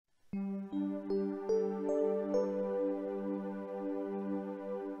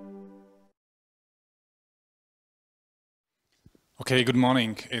Okay, good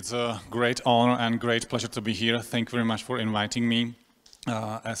morning. It's a great honor and great pleasure to be here. Thank you very much for inviting me.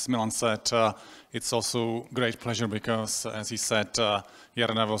 As Milan said, it's also great pleasure because, as he said,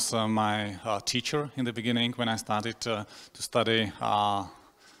 Jarda was my teacher in the beginning when I started to study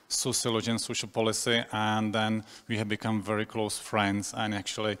sociology and social policy, and then we have become very close friends, and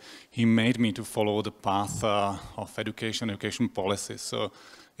actually he made me to follow the path of education policy. So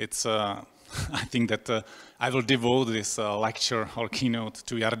it's I think that I will devote this lecture or keynote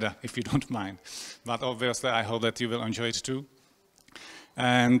to Jarda, if you don't mind. But obviously, I hope that you will enjoy it too.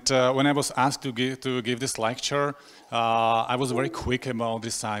 And when I was asked to give this lecture, I was very quick about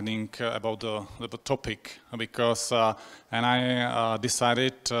deciding about the topic, because and I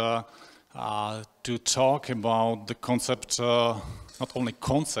decided to talk about the concept, not only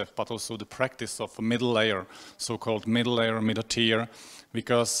concept, but also the practice of a middle layer, so-called middle layer, middle tier,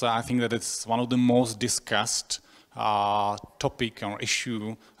 because I think that it's one of the most discussed topic or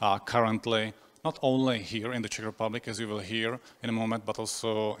issue currently, not only here in the Czech Republic, as you will hear in a moment, but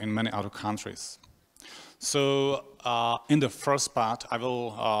also in many other countries. So in the first part, I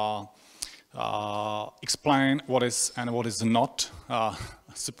will explain what is and what is not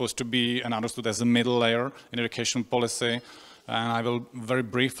supposed to be and understood as a middle layer in education policy, and I will very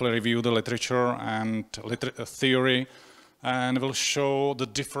briefly review the literature and theory, and will show the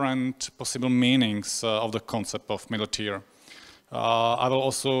different possible meanings of the concept of middle tier. I will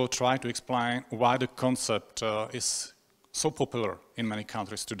also try to explain why the concept is so popular in many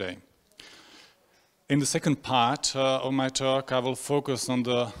countries today. In the second part of my talk, I will focus on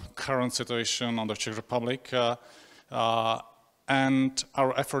the current situation on the Czech Republic and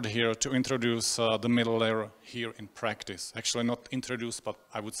our effort here to introduce the middle layer here in practice. Actually, not introduce, but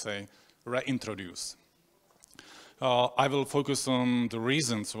I would say reintroduce. I will focus on the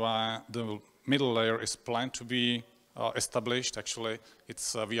reasons why the middle layer is planned to be established. Actually,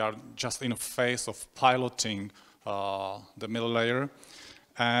 we are just in a phase of piloting the middle layer,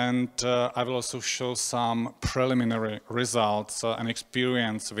 and I will also show some preliminary results and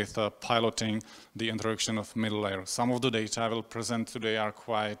experience with piloting the introduction of middle layer. Some of the data I will present today are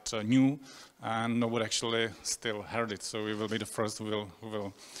quite new, and nobody actually still heard it, so we will be the first who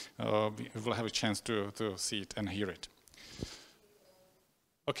will have a chance to see it and hear it.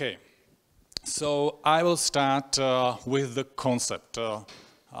 Okay. So I will start with the concept.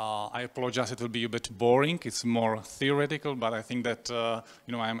 I apologize, it will be a bit boring. It's more theoretical, but I think that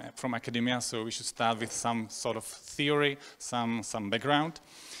you know, I'm from academia, so we should start with some sort of theory, some background.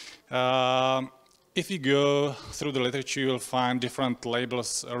 If you go through the literature, you will find different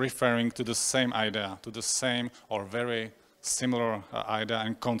labels referring to the same idea, to the same or very similar idea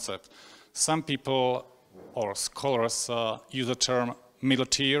and concept. Some people or scholars use the term middle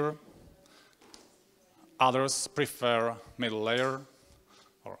tier. Others prefer middle layer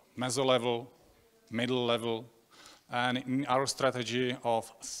or meso-level, middle level, and in our strategy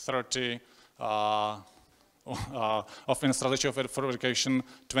of 30, in strategy of for education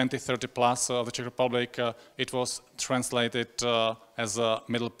 2030 plus of the Czech Republic, it was translated as a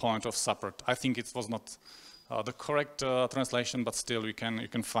middle point of support. I think it was not the correct translation, but still you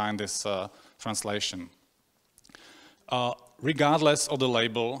can find this translation. Regardless of the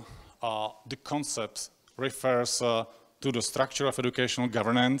label, the concept refers to the structure of educational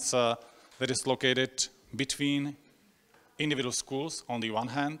governance that is located between individual schools on the one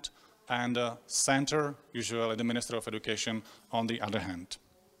hand and the center, usually the Minister of Education, on the other hand.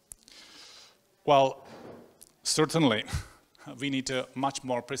 Well, certainly we need a much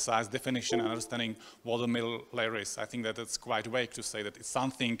more precise definition and understanding what the middle layer is. I think that it's quite vague to say that it's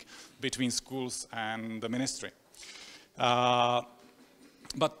something between schools and the ministry.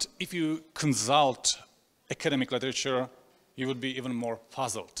 But if you consult academic literature, you would be even more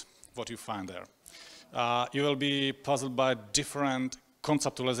puzzled what you find there. You will be puzzled by different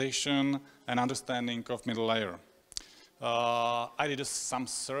conceptualization and understanding of middle layer. I did some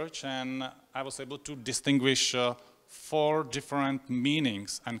search and I was able to distinguish 4 different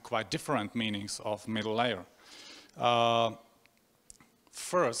meanings and quite different meanings of middle layer.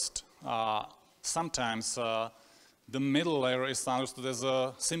 First, sometimes the middle layer is understood as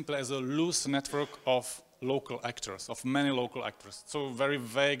simply as a loose network of local actors, of many local actors. So very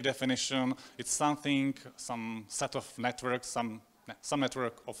vague definition. It's something, some set of networks, some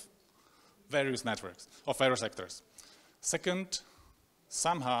network of various networks, of various actors. Second,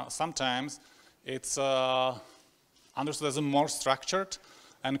 sometimes it's understood as a more structured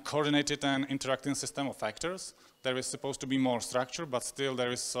and coordinated and interacting system of actors. There is supposed to be more structure, but still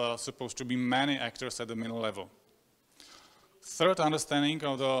there is supposed to be many actors at the middle level. Third understanding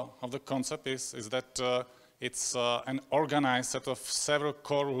of the concept is that It's an organized set of several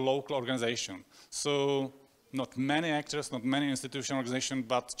core local organizations. So not many actors, not many institutional organizations,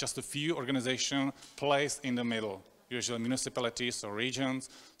 but just a few organizations placed in the middle, usually municipalities or regions.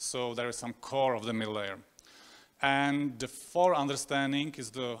 So there is some core of the middle layer. And the fourth understanding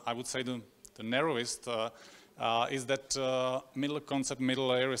is I would say the narrowest, is that middle concept, middle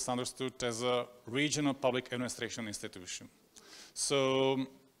layer is understood as a regional public administration institution. So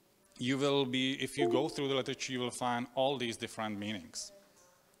you will be, if you go through the literature, you will find all these different meanings.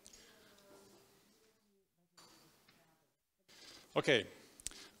 Okay,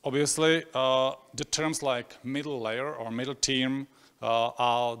 obviously the terms like middle layer or middle tier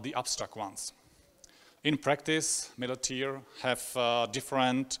are the abstract ones. In practice, middle tier have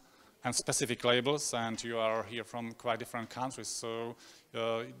different and specific labels, and you are here from quite different countries, so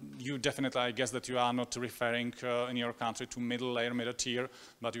you definitely, I guess that you are not referring in your country to middle layer, middle tier,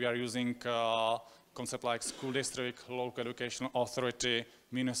 but you are using concepts like school district, local educational authority,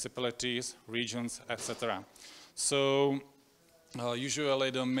 municipalities, regions, etc. So usually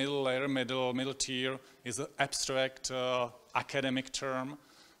the middle layer, middle tier is an abstract academic term,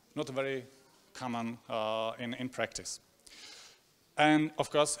 not very common in practice. And of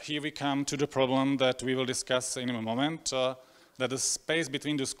course, here we come to the problem that we will discuss in a moment, that the space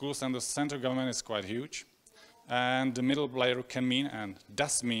between the schools and the central government is quite huge. And the middle layer can mean, and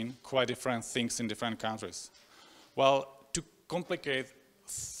does mean, quite different things in different countries. Well, to complicate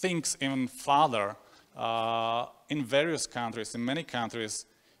things even further, in various countries, in many countries,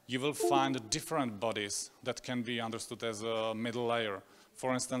 you will find different bodies that can be understood as a middle layer.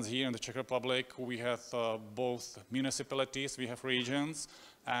 For instance, here in the Czech Republic, we have both municipalities, we have regions,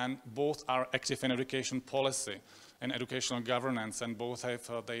 and both are active in education policy and educational governance, and both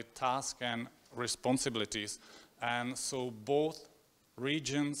have their tasks and responsibilities. And so both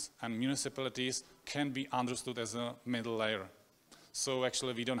regions and municipalities can be understood as a middle layer. So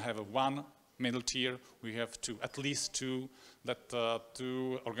actually we don't have one middle tier, we have two, at least two,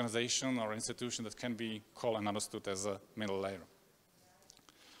 two organizations or institutions that can be called and understood as a middle layer.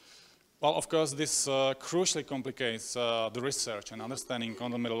 Well, of course, this crucially complicates the research and understanding on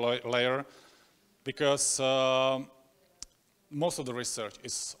the middle layer, because most of the research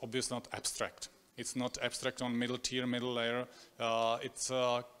is obviously not abstract. It's not abstract on middle tier, middle layer. It's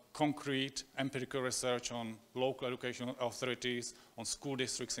concrete empirical research on local educational authorities, on school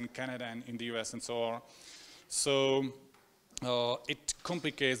districts in Canada and in the US and so on. So it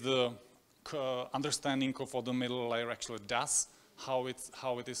complicates the understanding of what the middle layer actually does, how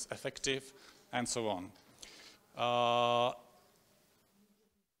it is effective, and so on.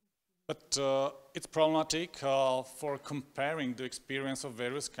 But it's problematic for comparing the experience of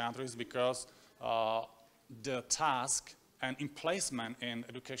various countries, because the task and emplacement in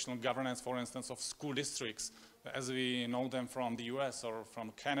educational governance, for instance, of school districts, as we know them from the US or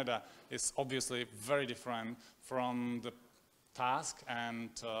from Canada, is obviously very different from the task and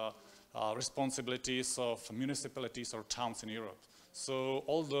responsibilities of municipalities or towns in Europe. So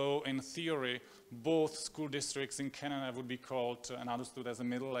although in theory both school districts in Canada would be called and understood as a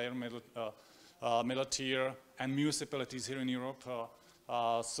middle layer, middle tier, and municipalities here in Europe,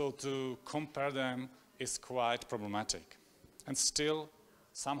 so to compare them is quite problematic. And still,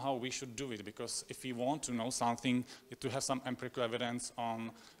 somehow we should do it, because if we want to know something, to have some empirical evidence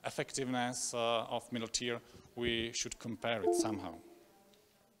on effectiveness of middle tier, we should compare it somehow.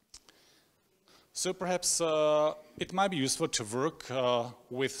 So perhaps it might be useful to work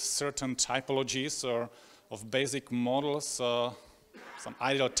with certain typologies or of basic models, some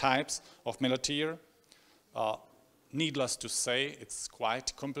ideal types of middle tier. Needless to say, it's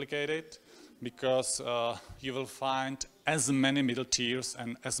quite complicated, because you will find as many middle tiers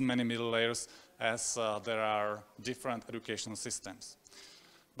and as many middle layers as there are different educational systems.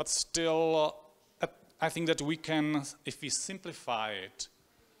 But still, I think that we can, if we simplify it,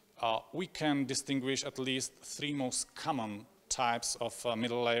 we can distinguish at least three most common types of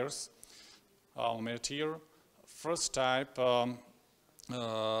middle layers, middle tier. First type,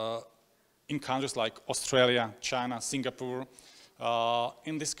 in countries like Australia, China, Singapore,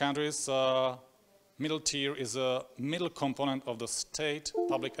 in these countries, middle tier is a middle component of the state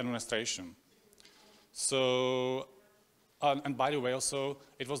public administration. So, and by the way, also,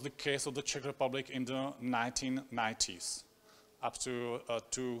 it was the case of the Czech Republic in the 1990s. Up to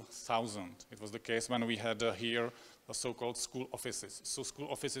 2000. It was the case when we had here the so-called school offices. So school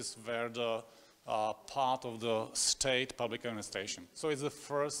offices were the part of the state public administration. So it's the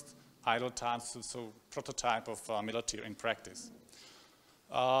first ideal type, so prototype of middle tier in practice.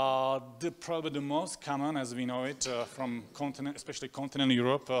 Probably the most common, as we know it, from continent, especially continental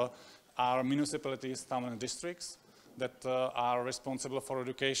Europe, are municipalities, towns and districts that are responsible for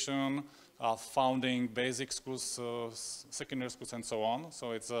education, founding basic schools, secondary schools and so on.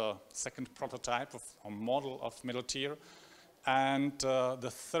 So it's a second prototype of a model of middle tier. And the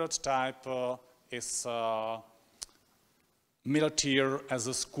third type is middle tier as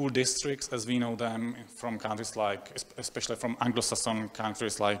a school districts as we know them from countries like, especially from Anglo-Saxon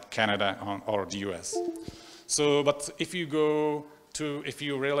countries like Canada or the US. So, but if you go to, if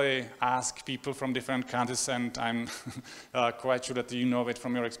you really ask people from different countries, and I'm quite sure that you know it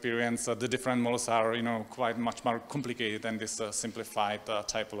from your experience, the different models are, you know, quite much more complicated than this simplified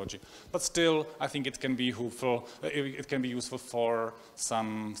typology. But still, I think it can be helpful. It can be useful for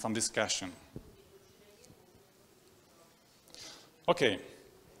some discussion. Okay.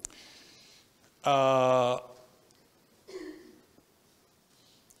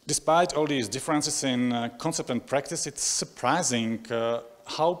 Despite all these differences in concept and practice, it's surprising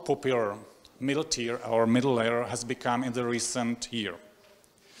how popular middle tier or middle layer has become in the recent year.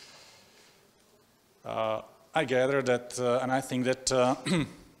 I gather that, and I think that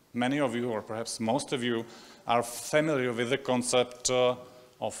many of you, or perhaps most of you, are familiar with the concept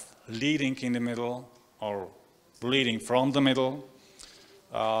of leading in the middle or leading from the middle.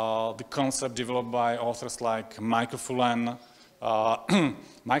 The concept developed by authors like Michael Fullan,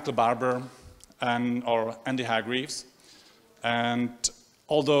 Michael Barber, or Andy Hargreaves. And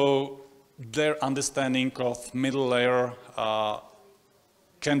although their understanding of middle layer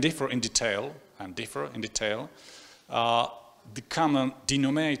can differ in detail, the common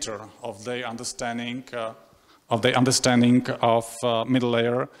denominator of their understanding of middle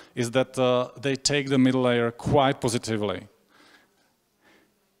layer is that they take the middle layer quite positively.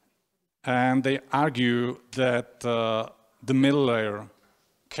 And they argue that the middle layer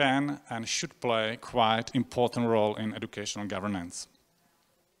can and should play quite important role in educational governance.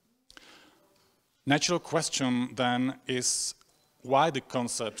 Natural question then is why the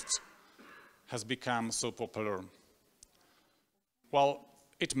concept has become so popular. Well,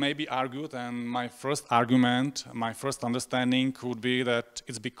 it may be argued, and my first argument, my first understanding would be that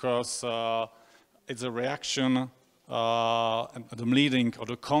it's because it's a reaction, the leading or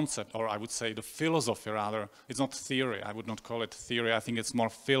the concept, or I would say the philosophy rather. It's not theory. I would not call it theory. I think it's more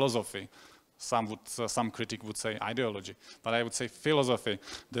philosophy. Some critic would say ideology, but I would say philosophy.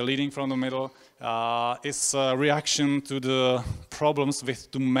 The leading from the middle is a reaction to the problems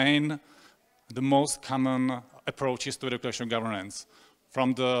with the most common approaches to educational governance,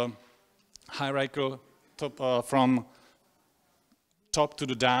 from the hierarchical from top to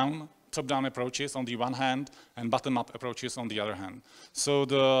the down. Top-down approaches on the one hand and bottom-up approaches on the other hand. So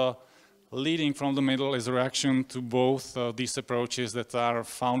the leading from the middle is a reaction to both these approaches that are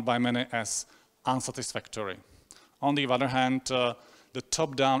found by many as unsatisfactory. On the other hand, the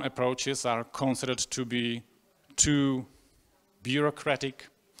top-down approaches are considered to be too bureaucratic,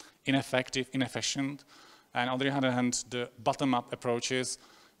 ineffective, inefficient, and on the other hand, the bottom-up approaches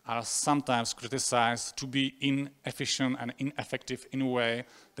are sometimes criticized to be inefficient and ineffective in a way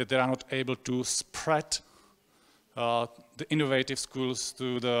that they are not able to spread the innovative schools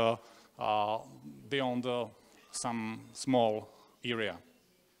to the beyond some small area.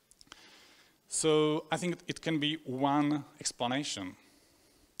 So I think it can be one explanation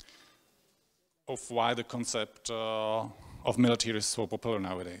of why the concept of middle tier is so popular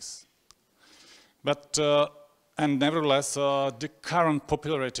nowadays. But and nevertheless, the current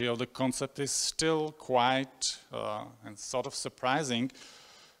popularity of the concept is still quite and sort of surprising,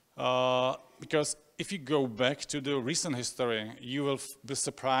 because if you go back to the recent history, you will be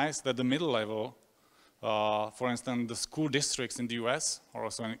surprised that the middle level, for instance, the school districts in the US or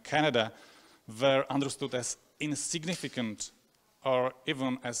also in Canada, were understood as insignificant or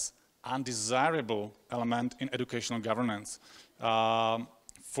even as undesirable element in educational governance.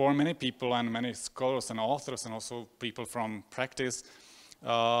 For many people and many scholars and authors and also people from practice,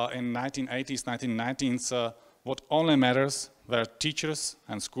 in 1980s, 1990s, what only matters were teachers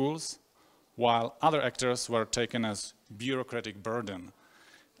and schools, while other actors were taken as bureaucratic burden.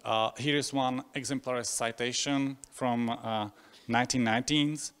 Here is one exemplary citation from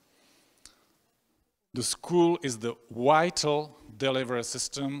 1919s. The school is the vital delivery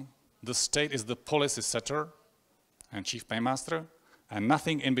system, the state is the policy setter and chief paymaster, and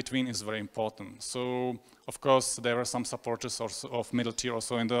nothing in between is very important. So, of course, there were some supporters also of middle tier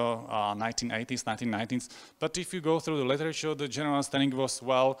also in the 1980s, 1990s. But if you go through the literature, the general understanding was,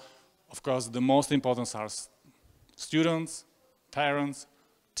 well, of course, the most important are students, parents,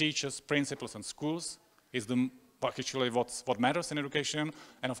 teachers, principals, and schools. Is the actually what matters in education,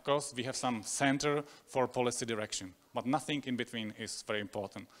 and of course we have some center for policy direction, but nothing in between is very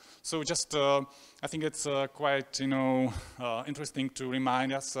important. So just I think it's quite interesting to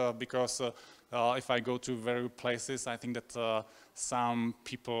remind us because if I go to various places, I think that some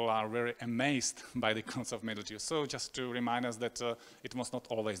people are very amazed by the concept of middle tier. So just to remind us that it was not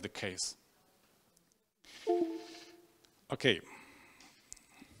always the case. Okay.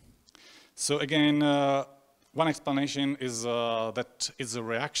 So again, one explanation is that it's a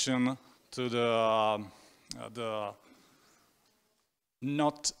reaction to the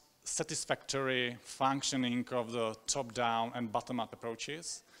not satisfactory functioning of the top-down and bottom-up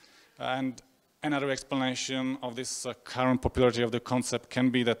approaches. And another explanation of this current popularity of the concept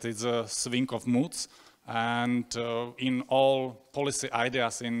can be that it's a swing of moods. And in all policy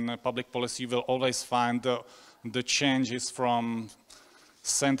ideas in public policy, you will always find the changes from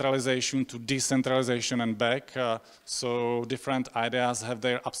centralization to decentralization and back. So different ideas have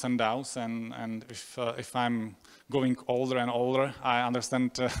their ups and downs. And if I'm going older and older, I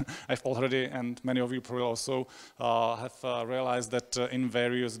understand I've already, and many of you probably also have realized that in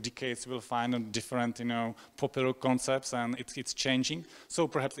various decades you will find different, popular concepts, and it's changing. So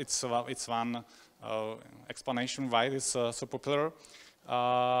perhaps it's one explanation why it's so popular.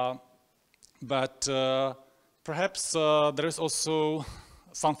 But perhaps there is also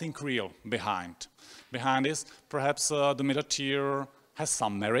something real behind. Behind this, perhaps the middle tier has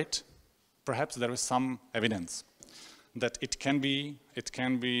some merit. Perhaps there is some evidence that it can be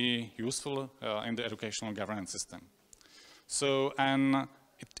useful in the educational governance system. So, and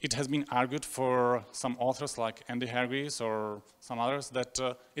it has been argued for some authors like Andy Hargreaves or some others that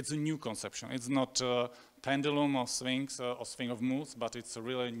it's a new conception. It's not a pendulum of swings or swing of moods, but it's a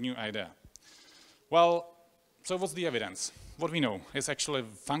really new idea. Well, so what's the evidence? What we know is actually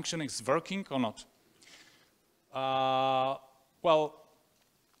functioning, is working or not?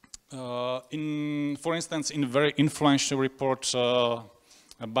 For instance, in a very influential report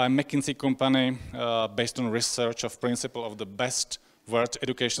by McKinsey company based on research of principle of the best world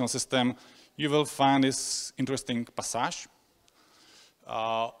educational system, you will find this interesting passage.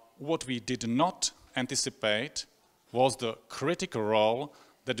 What we did not anticipate was the critical role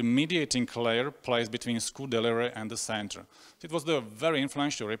that the mediating layer plays between school delivery and the center. It was the very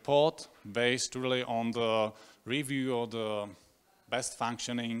influential report based really on the review of the best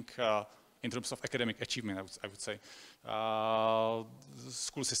functioning in terms of academic achievement, I would say,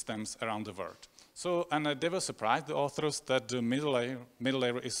 school systems around the world. So, and they were surprised, the authors, that the middle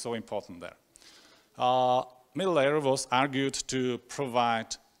layer is so important there. Middle layer was argued to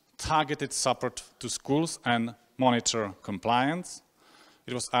provide targeted support to schools and monitor compliance.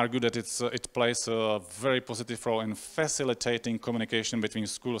 It was argued that it plays a very positive role in facilitating communication between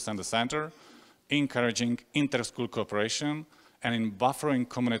schools and the center, encouraging inter-school cooperation, and in buffering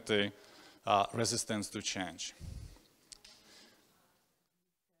community resistance to change.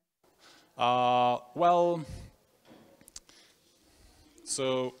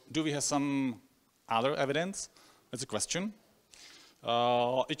 So do we have some other evidence? That's a question.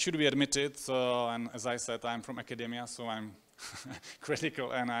 It should be admitted, and as I said, I'm from academia, so I'm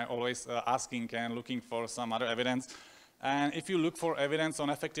critical, and I'm always asking and looking for some other evidence. And if you look for evidence on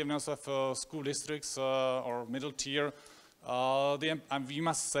effectiveness of school districts or middle tier, we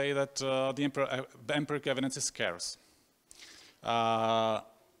must say that the empirical evidence is scarce.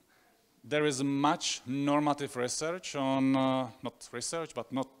 There is much normative research on, not research,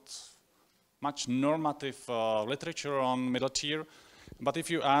 but not much normative literature on middle tier. But if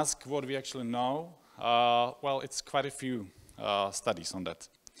you ask what we actually know, well, it's quite a few studies on that.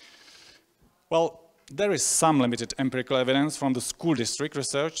 Well, there is some limited empirical evidence from the school district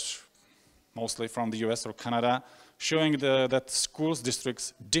research, mostly from the US or Canada, showing that schools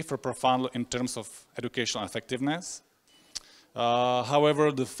districts differ profoundly in terms of educational effectiveness.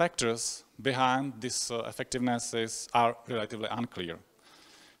 However, the factors behind this effectiveness are relatively unclear.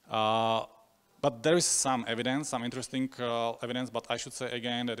 But there is some evidence, some interesting evidence, but I should say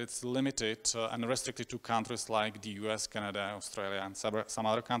again that it's limited and restricted to countries like the US, Canada, Australia, and some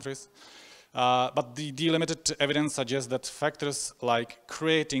other countries. But the limited evidence suggests that factors like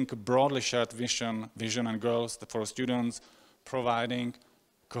creating a broadly shared vision and goals for students, providing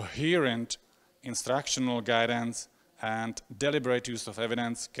coherent instructional guidance, and deliberate use of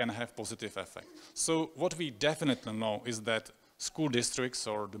evidence can have positive effect. So what we definitely know is that school districts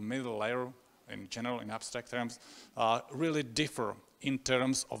or the middle layer in general, in abstract terms, really differ in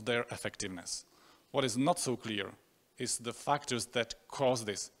terms of their effectiveness. What is not so clear is the factors that cause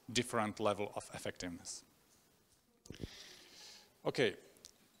this different level of effectiveness. Okay,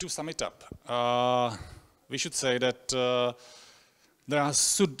 to sum it up, we should say that there are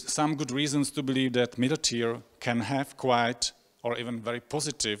some good reasons to believe that middle tier can have quite or even very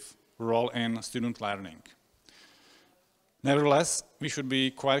positive role in student learning. Nevertheless, we should be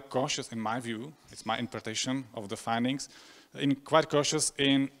quite cautious, in my view, it's my interpretation of the findings, quite cautious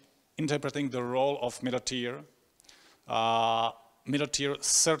in interpreting the role of middle tier. Middle tier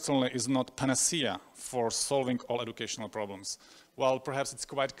certainly is not panacea for solving all educational problems. Well, perhaps it's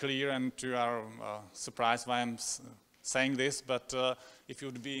quite clear, and you are surprised why I'm saying this, but if you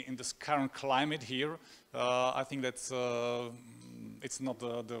would be in this current climate here, I think that's it's not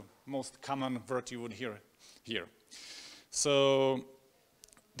the most common word you would hear here. So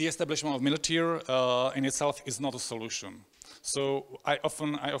the establishment of middle tier in itself is not a solution. So I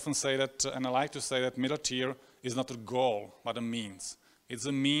often say that, and I like to say that middle tier is not a goal, but a means. It's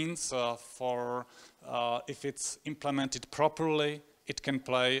a means for, if it's implemented properly, it can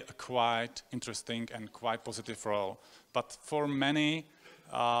play a quite interesting and quite positive role. But for many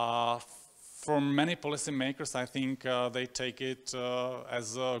policymakers, I think they take it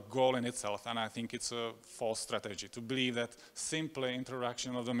as a goal in itself, and I think it's a false strategy to believe that simply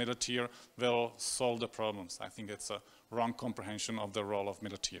introduction of the middle tier will solve the problems. I think it's a wrong comprehension of the role of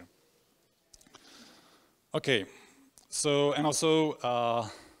middle tier. Okay, so, and also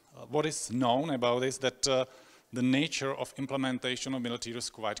what is known about this, that the nature of implementation of middle tier is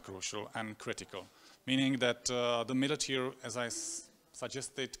quite crucial and critical, meaning that the middle tier, as I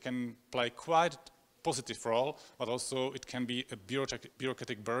suggested, can play quite positive role, but also it can be a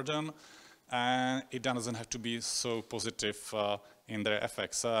bureaucratic burden, and it doesn't have to be so positive in their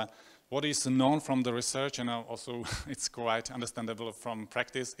effects. What is known from the research, and also it's quite understandable from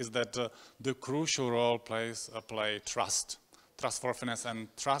practice, is that the crucial role play trustworthiness and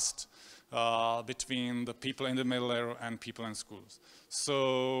trust between the people in the middle layer and people in schools.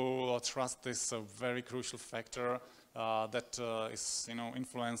 So trust is a very crucial factor that is,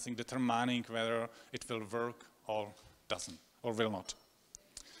 influencing, determining whether it will work or doesn't, or will not.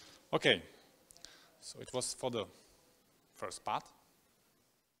 Okay, so it was for the first part.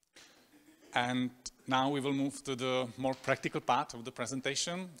 And now we will move to the more practical part of the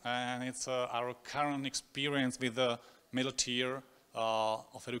presentation, and it's our current experience with the middle tier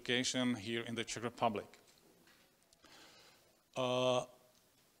of education here in the Czech Republic.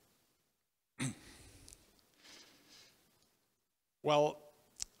 Well,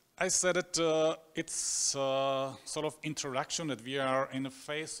 I said that it's sort of introduction, that we are in the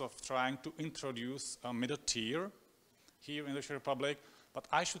phase of trying to introduce a middle tier here in the Czech Republic, but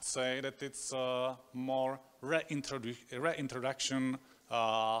I should say that it's more reintroduction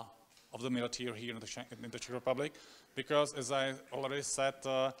of the middle tier here in the Czech Republic, because as I already said,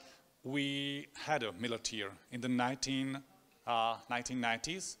 we had a middle tier in the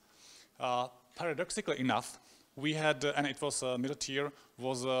 1990s. Paradoxically enough, we had, and it was middle tier,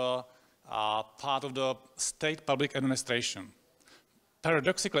 was part of the state public administration.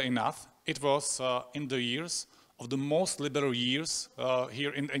 Paradoxically enough, it was in the years of the most liberal years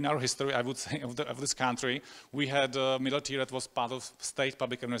here in our history, I would say, of this country. We had a middle tier that was part of state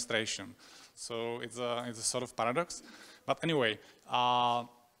public administration. So it's a sort of paradox. But anyway,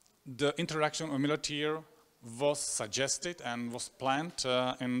 the introduction of middle tier was suggested and was planned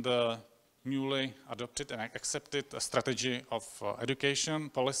in the newly adopted and accepted strategy of education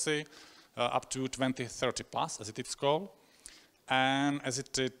policy up to 2030 plus, as it is called. And as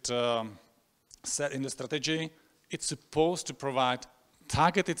it said in the strategy, it's supposed to provide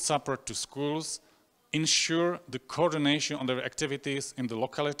targeted support to schools, ensure the coordination of their activities in the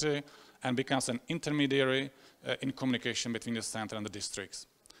locality, and becomes an intermediary in communication between the center and the districts.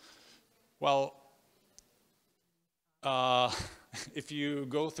 Well, if you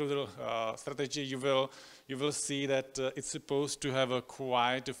go through the strategy, you will see that it's supposed to have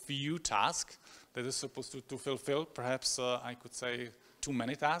quite a few tasks that is supposed to fulfill. Perhaps I could say too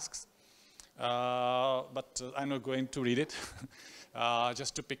many tasks, but I'm not going to read it.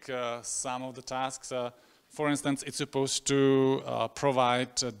 Just to pick some of the tasks. For instance, it's supposed to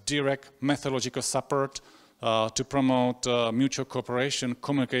provide direct methodological support to promote mutual cooperation,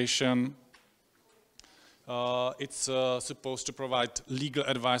 communication. It's supposed to provide legal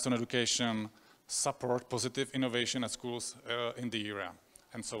advice on education, support positive innovation at schools in the area,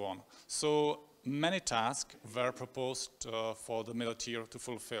 and so on. So many tasks were proposed for the middle tier to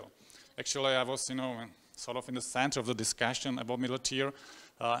fulfill. Actually, I was, sort of in the center of the discussion about middle tier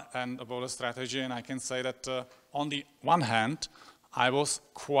and about the strategy, and I can say that on the one hand, I was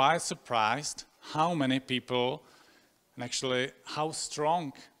quite surprised how many people, and actually how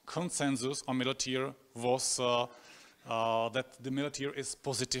strong consensus on middle tier was that the military is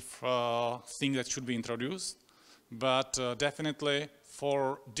positive thing that should be introduced, but definitely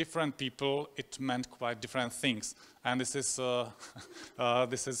for different people it meant quite different things. And this is what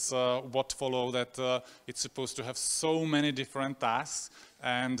followed, that it's supposed to have so many different tasks,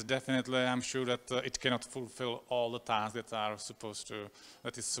 and definitely I'm sure that it cannot fulfill all the tasks that is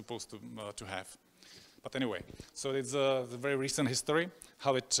supposed to have. But anyway, so it's the very recent history,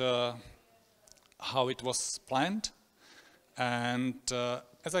 how it was planned, and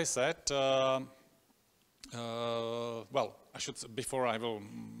as I said, well, before I will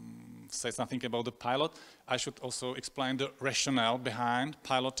say something about the pilot, I should also explain the rationale behind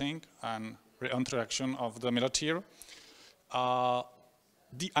piloting and reintroduction of the military. The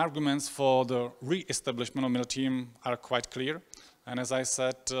arguments for the re-establishment of military are quite clear, and as I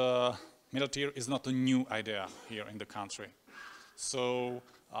said, military is not a new idea here in the country. So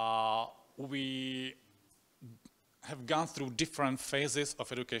we have gone through different phases of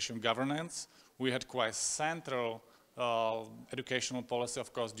education governance. We had quite central educational policy,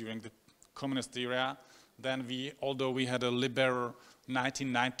 of course, during the communist era. Then although we had a liberal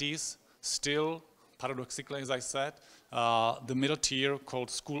 1990s, still, paradoxically, as I said, the middle tier called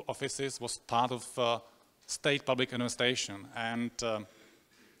school offices was part of state public administration. And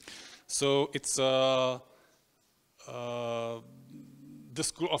so it's the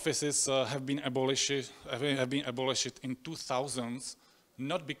school offices have been abolished in 2000s,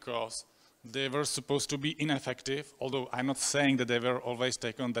 not because they were supposed to be ineffective, although I'm not saying that they were always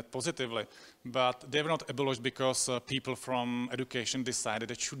taken that positively, but they were not abolished because people from education decided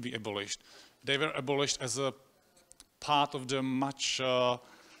it should be abolished. They were abolished as a part of the much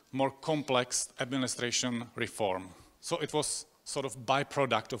more complex administration reform. So it was sort of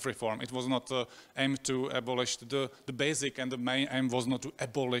byproduct of reform. It was not aimed to abolish the basic, and the main aim was not to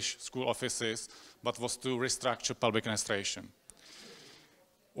abolish school offices, but was to restructure public administration.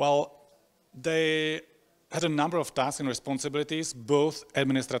 Well, they had a number of tasks and responsibilities, both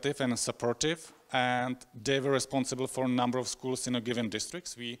administrative and supportive, and they were responsible for a number of schools in a given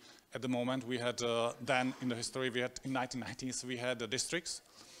districts. At the moment, we had, then in the history, in 1990s, we had districts.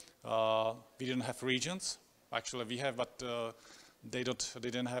 We didn't have regions. Actually, we have, but they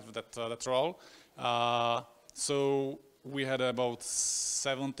didn't have that role. So we had about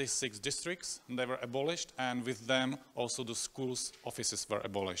 76 districts, and they were abolished, and with them, also the schools' offices were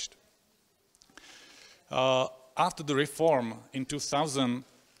abolished. After the reform in 2000,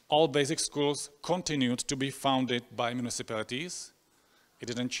 all basic schools continued to be founded by municipalities. It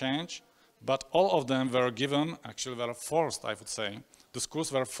didn't change, but all of them were given, actually were forced, I would say. The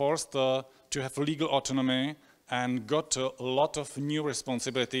schools were forced to have legal autonomy and got a lot of new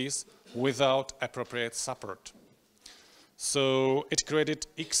responsibilities without appropriate support. So it created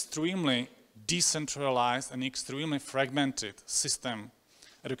extremely decentralized and extremely fragmented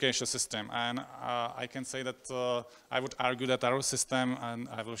education system, and I can say that I would argue that our system, and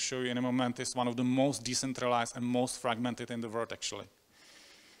I will show you in a moment, is one of the most decentralized and most fragmented in the world, actually.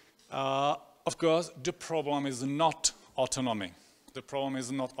 Of course, the problem is not autonomy. The problem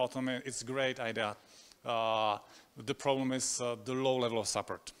is not autonomy. It's a great idea. The problem is the low level of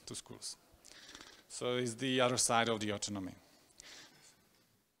support to schools. So it's the other side of the autonomy.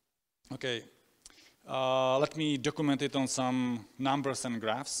 Okay. Let me document it on some numbers and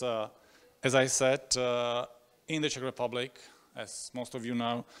graphs. As I said, in the Czech Republic, as most of you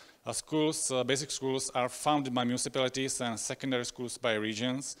know, basic schools are founded by municipalities and secondary schools by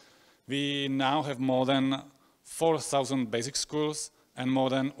regions. We now have more than 4,000 basic schools, and more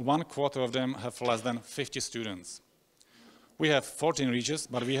than 1/4 of them have less than 50 students. We have 14 regions,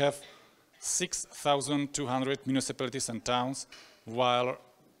 but we have 6,200 municipalities and towns, while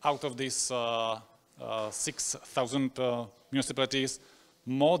out of these 6,000 municipalities,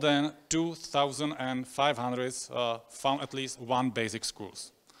 more than 2,500 found at least one basic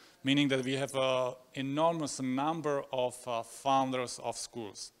schools, meaning that we have an enormous number of founders of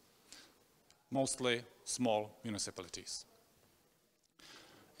schools, mostly small municipalities.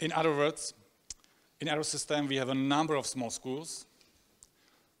 In other words, in our system, we have a number of small schools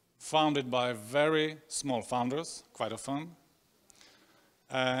founded by very small founders, quite often,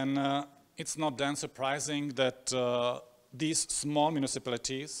 and it's not then surprising that these small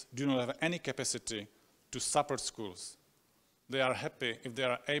municipalities do not have any capacity to support schools. They are happy if they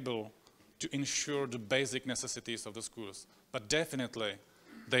are able to ensure the basic necessities of the schools, but definitely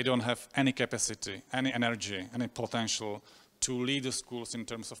they don't have any capacity, any energy, any potential to lead the schools in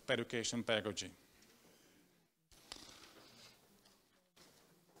terms of education and pedagogy.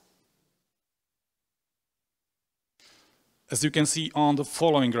 As you can see on the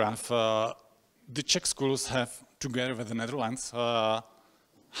following graph, the Czech schools have together with the Netherlands,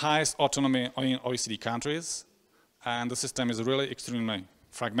 highest autonomy in OECD countries, and the system is really extremely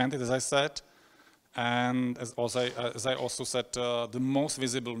fragmented, as I said. And as I also said, the most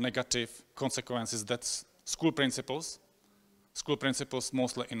visible negative consequence is that school principals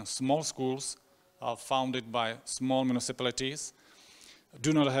mostly in small schools, founded by small municipalities,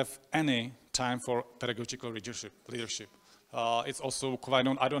 do not have any time for pedagogical leadership. It's also quite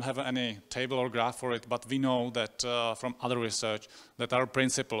known, I don't have any table or graph for it, but we know that from other research that our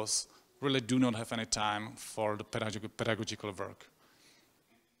principals really do not have any time for the pedagogical work.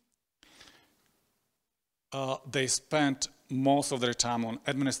 They spend most of their time on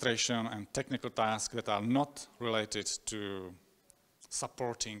administration and technical tasks that are not related to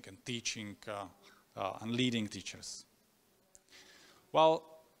supporting and teaching and leading teachers. Well,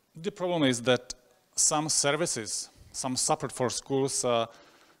 the problem is that some services, some support for schools are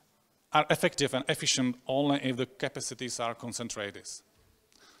effective and efficient only if the capacities are concentrated.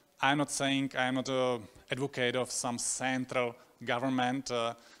 I'm not saying I'm not an advocate of some central government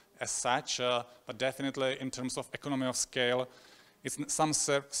as such, but definitely in terms of economy of scale, some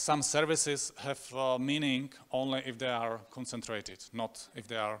services have meaning only if they are concentrated, not if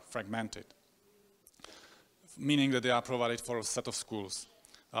they are fragmented. Meaning that they are provided for a set of schools.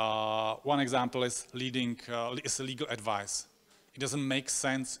 One example is legal advice. It doesn't make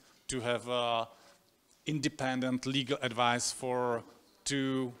sense to have independent legal advice for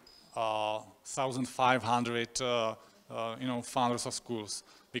 2,500 founders of schools,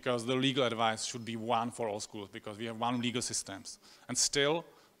 because the legal advice should be one for all schools, because we have one legal systems. And still,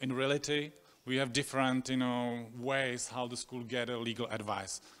 in reality, we have different ways how the school get a legal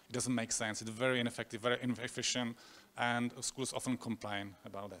advice. It doesn't make sense. It's very ineffective, very inefficient, and schools often complain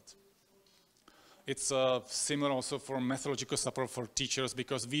about that. It's similar also for methodological support for teachers,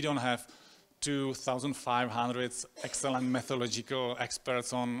 because we don't have 2,500 excellent methodological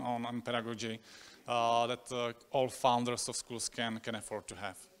experts on pedagogy that all founders of schools can afford to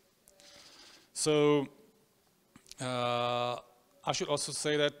have. So I should also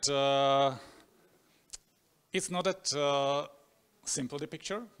say that it's not that simple, the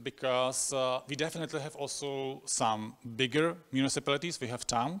picture, because we definitely have also some bigger municipalities. We have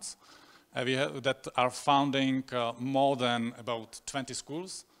towns that are founding more than about 20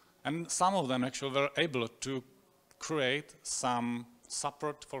 schools, and some of them actually were able to create some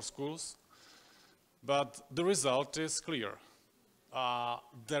support for schools. But the result is clear.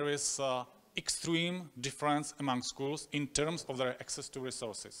 There is extreme difference among schools in terms of their access to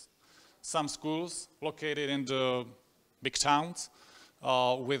resources. Some schools located in the big towns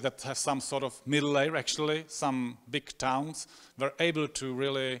that have some sort of middle layer, actually, some big towns were able to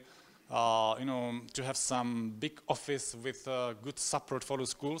really, to have some big office with good support for the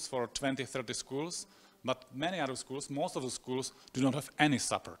schools, for 20, 30 schools. But many other schools, most of the schools, do not have any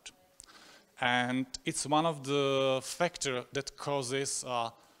support. And it's one of the factors that causes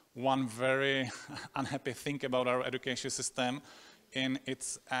one very unhappy thing about our education system, and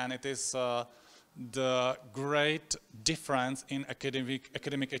it is the great difference in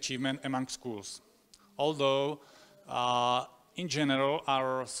academic achievement among schools. Although, in general,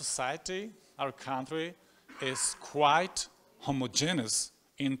 our society, our country, is quite homogeneous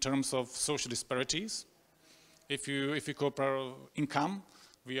in terms of social disparities. If you compare income,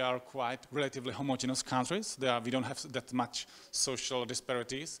 we are quite relatively homogeneous countries. We don't have that much social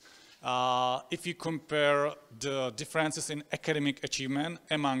disparities. If you compare the differences in academic achievement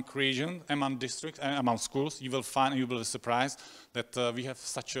among regions, among districts, and among schools, you will be surprised that we have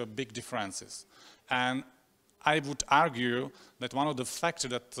such big differences. And I would argue that one of the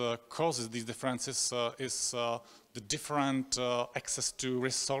factors that causes these differences is the different access to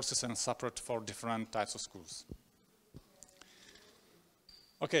resources and support for different types of schools.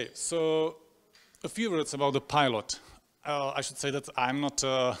 Okay, so a few words about the pilot. I should say that I'm not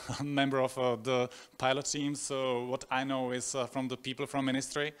a member of the pilot team, so what I know is from the people from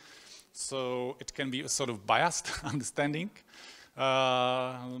ministry. So it can be a sort of biased understanding,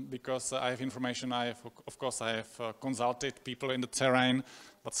 because I have information, of course I have consulted people in the terrain,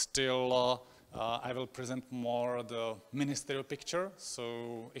 but still I will present more the ministerial picture.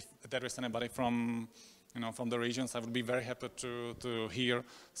 So if there is anybody from the regions, I would be very happy to hear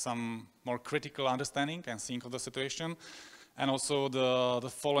some more critical understanding and seeing of the situation. And also the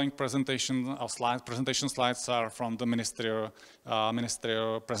following presentation slides are from the ministerial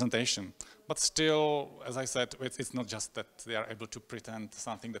presentation. But still, as I said, it's not just that they are able to pretend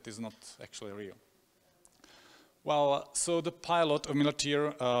something that is not actually real. Well, so the pilot of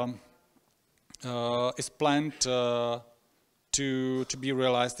Militaire is planned to be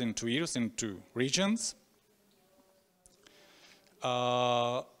realized in 2 years in 2 regions.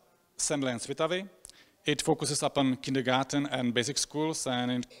 Semily and Svitavy. It focuses upon kindergarten and basic schools,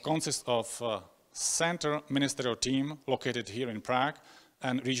 and it consists of center ministerial team located here in Prague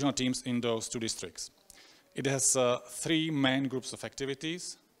and regional teams in those two districts. It has 3 main groups of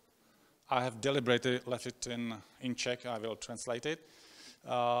activities. I have deliberately left it in Czech. I will translate it.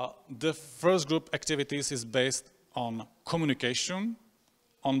 The first group activities is based on communication,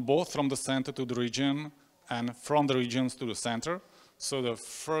 on both from the center to the region and from the regions to the center. So the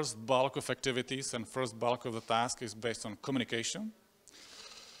first bulk of activities and first bulk of the task is based on communication.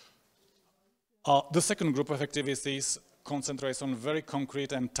 The second group of activities concentrates on very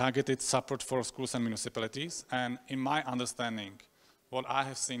concrete and targeted support for schools and municipalities. And in my understanding, what I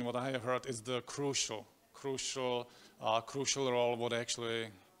have seen, what I have heard is the crucial role what they actually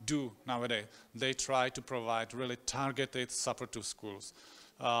do nowadays. They try to provide really targeted support to schools,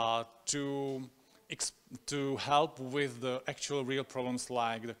 to help with the actual real problems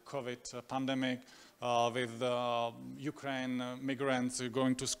like the COVID pandemic, with the Ukraine migrants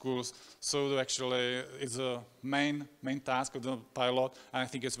going to schools. So actually it's a main task of the pilot, and I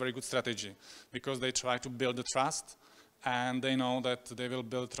think it's a very good strategy because they try to build the trust, and they know that they will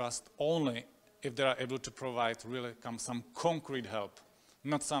build trust only if they are able to provide really some concrete help,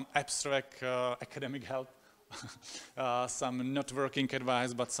 not some abstract academic help, some not working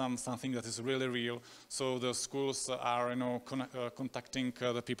advice, but something that is really real. So the schools are, contacting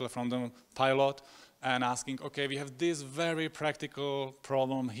the people from the pilot and asking, okay, we have this very practical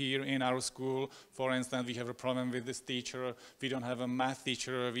problem here in our school. For instance, we have a problem with this teacher. We don't have a math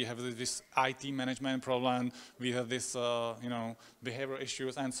teacher. We have this IT management problem. We have this, behavior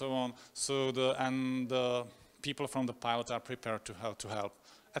issues and so on. So the people from the pilot are prepared to help.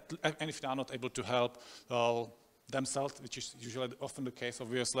 And if they are not able to help themselves, which is usually often the case,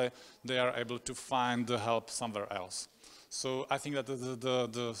 obviously, they are able to find the help somewhere else. So I think that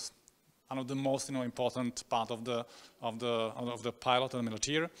one of the most important part of the pilot and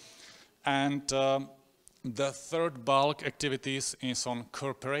military. And the third bulk activities is on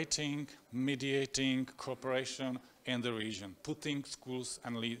cooperating, mediating cooperation in the region, putting schools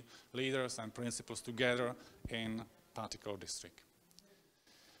and leaders and principals together in particular district.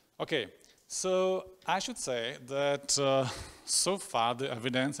 Okay, so I should say that so far the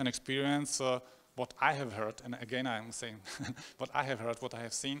evidence and experience, what I have heard, and again I'm saying what I have heard, what I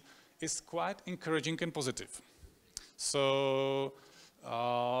have seen, is quite encouraging and positive. So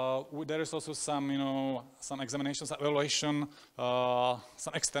there is also some examinations, evaluation,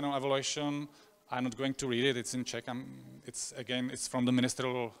 some external evaluation. I'm not going to read it. It's in Czech. It's from the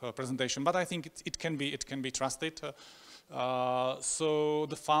ministerial presentation, but I think it can be trusted. So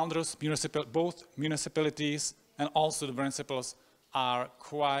the founders, both municipalities and also the principals, are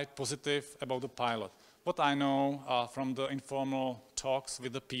quite positive about the pilot. What I know from the informal talks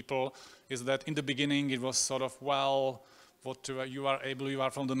with the people is that in the beginning it was sort of, well, you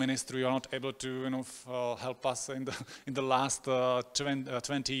are from the ministry, you are not able to help us in the last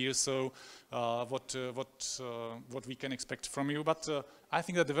 20 years. So what we can expect from you? But I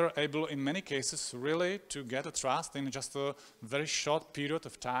think that they were able, in many cases, really to get a trust in just a very short period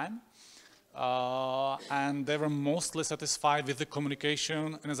of time. And they were mostly satisfied with the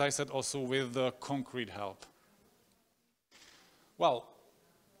communication, and as I said, also with the concrete help. Well,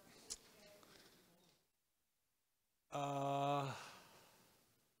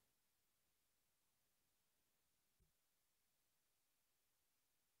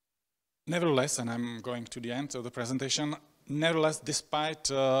 nevertheless, and I'm going to the end of the presentation, nevertheless, despite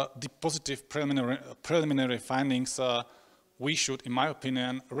the positive preliminary findings, we should, in my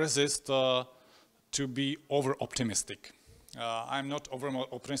opinion, resist to be over-optimistic. I'm not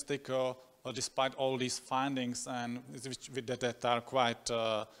over-optimistic despite all these findings and that are quite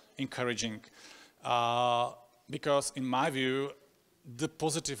encouraging. Because in my view, the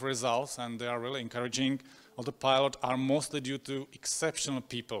positive results, and they are really encouraging, of the pilot are mostly due to exceptional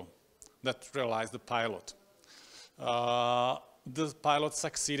people that realized the pilot. The pilot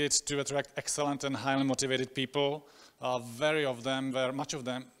succeeded to attract excellent and highly motivated people. Many of them, I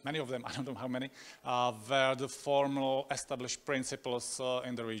don't know how many, were the formal established principals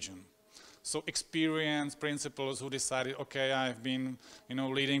in the region. So experienced principals who decided, okay, I've been,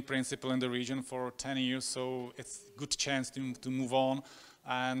 leading principal in the region for 10 years, so it's a good chance to move on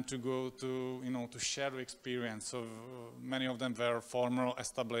and to go to, to share the experience. So many of them were formal,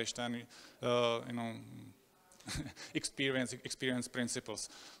 established, and, experienced principals,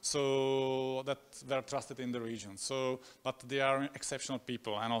 so that were trusted in the region. So, but they are exceptional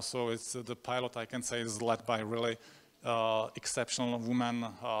people, and also it's the pilot, I can say, is led by really exceptional woman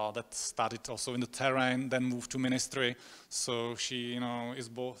that started also in the terrain, then moved to ministry. So she,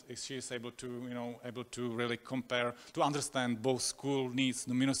 she is able to really compare, to understand both school needs,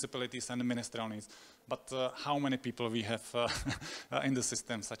 the municipalities and the ministerial needs. But how many people we have in the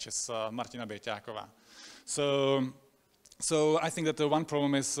system, such as Martina Bejťáková. So I think that the one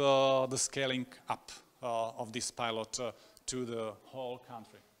problem is the scaling up of this pilot to the whole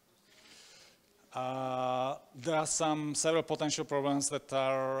country. There are several potential problems that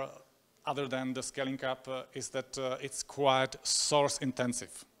are, other than the scaling up, is that it's quite source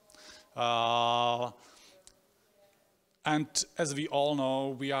intensive. And as we all know,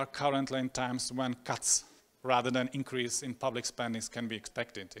 we are currently in times when cuts rather than increase in public spendings can be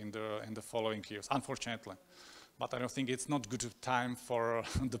expected in the following years, unfortunately. But I don't think it's not good time for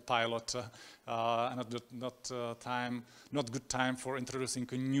the pilot, not good time for introducing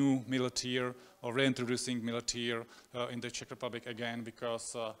a new middle tier or reintroducing middle tier in the Czech Republic again,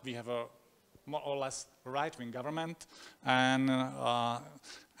 because we have a more or less right-wing government, and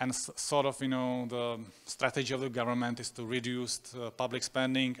sort of, the strategy of the government is to reduce public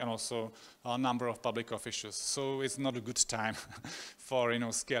spending and also a number of public officials. So it's not a good time for,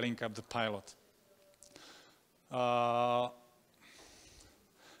 scaling up the pilot.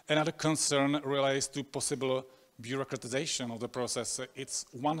 Another concern relates to possible bureaucratization of the process. It's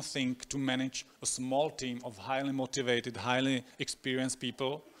one thing to manage a small team of highly motivated, highly experienced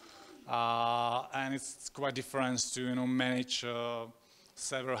people, and it's quite different to manage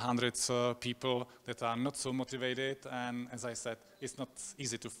several hundreds people that are not so motivated. And as I said, it's not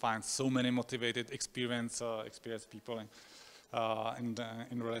easy to find so many motivated, experienced people in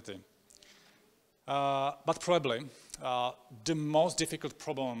reality. But probably the most difficult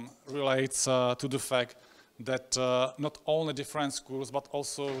problem relates to the fact that not only different schools but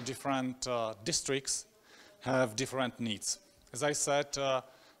also different districts have different needs. As I said,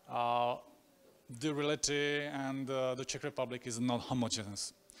 the reality and the Czech Republic is not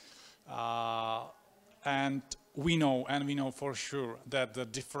homogeneous. And we know for sure that the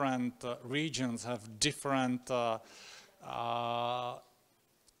different regions have different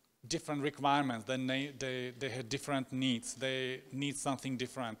requirements. They have different needs. They need something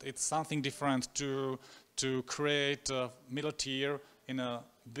different. It's something different to create a middle tier in a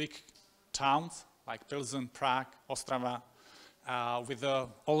big towns like Pilsen, Prague, Ostrava, with a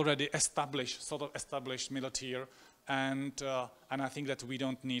already established middle tier, and I think that we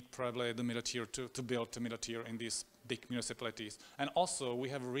don't need probably the middle tier to build the middle tier in these big municipalities. And also we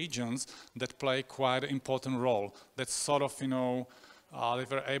have regions that play quite an important role. That sort of they were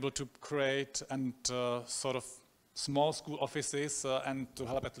able to create and sort of small school offices and to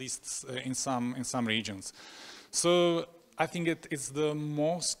help at least in some regions. So I think it's the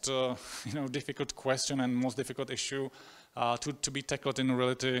most difficult question and most difficult issue to be tackled in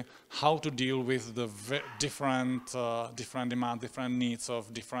reality, how to deal with the different demands, different needs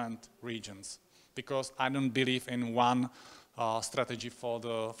of different regions. Because I don't believe in one strategy for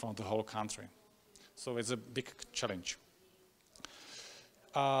the whole country. So it's a big challenge.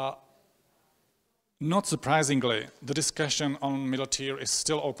 Not surprisingly, the discussion on middle tier is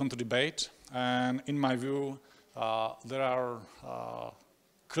still open to debate, and in my view, there are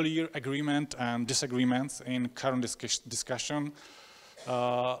clear agreement and disagreements in current discussion.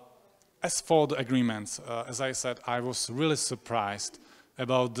 As for the agreements, as I said, I was really surprised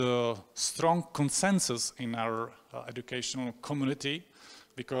about the strong consensus in our educational community,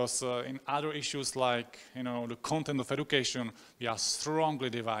 because in other issues like the content of education, we are strongly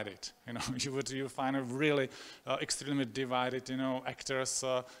divided. You find a really extremely divided actors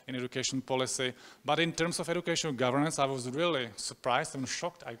in education policy. But in terms of educational governance, I was really surprised and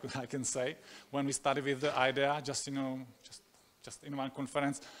shocked, I can say, when we started with the idea, just in one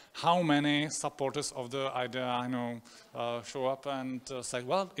conference, how many supporters of the idea show up and say,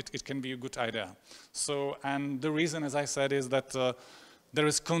 well, it can be a good idea. So, and the reason, as I said, is that there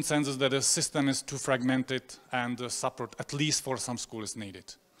is consensus that the system is too fragmented and the support, at least for some schools, is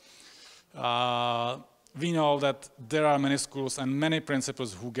needed. We know that there are many schools and many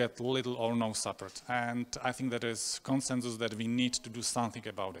principals who get little or no support, and I think there is consensus that we need to do something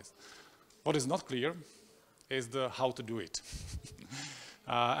about it. What is not clear is how to do it,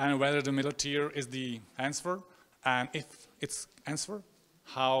 and whether the middle tier is the answer, and if it's answer,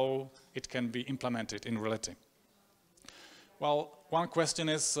 how it can be implemented in reality. Well, one question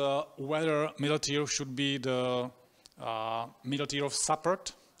is whether middle tier should be the middle tier of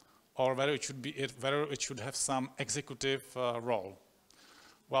support, or whether it should have some executive role.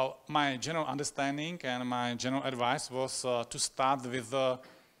 Well, my general understanding and my general advice was to start with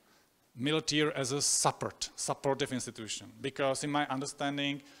middle tier as a supportive institution. Because in my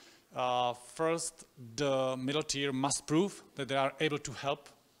understanding, first the middle tier must prove that they are able to help,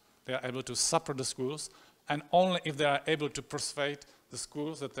 they are able to support the schools, and only if they are able to persuade the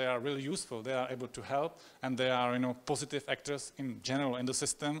schools that they are really useful, they are able to help, and they are, positive actors in general in the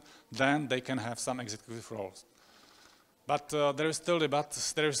system, then they can have some executive roles. But there is still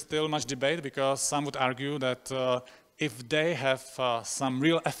debate, there is still much debate, because some would argue that if they have some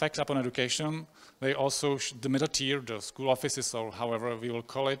real effect upon education, they also, the middle tier, the school offices, or however we will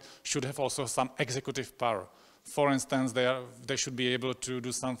call it, should have also some executive power. For instance, they should be able to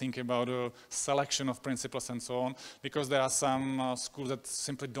do something about the selection of principals and so on, because there are some schools that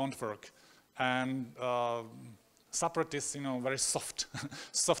simply don't work. And support is, very soft,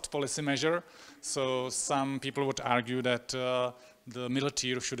 soft policy measure. So some people would argue that the middle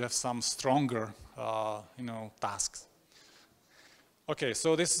tier should have some stronger, tasks. Okay,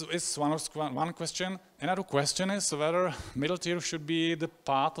 so this is one question. Another question is whether middle tier should be the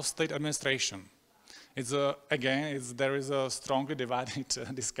part of state administration. It's there is a strongly divided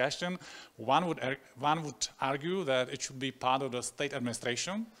discussion. One would argue that it should be part of the state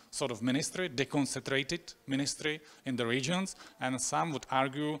administration, sort of ministry, deconcentrated ministry in the regions, and some would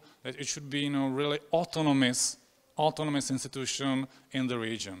argue that it should be, really autonomous institution in the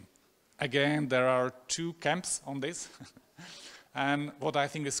region. Again, there are two camps on this. And what I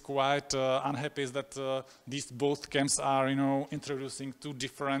think is quite unhappy is that these both camps are, introducing two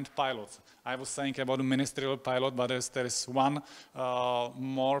different pilots. I was saying about the ministerial pilot, but there is one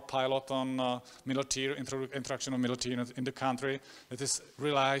more pilot on middle tier, introduction of middle tier in the country that is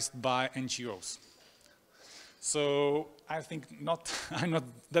realized by NGOs. So I think I'm not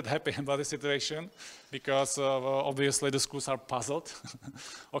that happy about the situation, because obviously the schools are puzzled.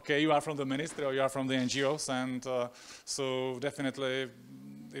 Okay, you are from the ministry or you are from the NGOs, and so definitely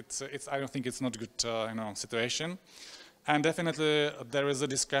I don't think it's not a good situation. And definitely there is a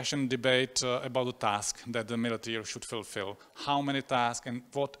discussion, debate about the task that the middle tier should fulfill. How many tasks and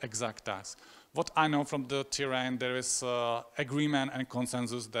what exact tasks. What I know from the terrain, there is agreement and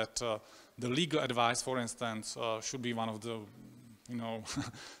consensus that the legal advice, for instance, should be one of the,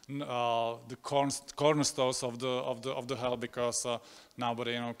 the cornerstones of the help, because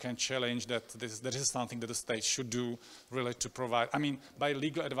nobody, can challenge that this is something that the state should do, really, to provide. I mean, by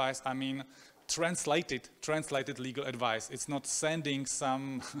legal advice, I mean translated legal advice. It's not sending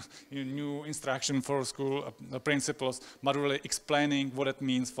some new instruction for school principals, but really explaining what it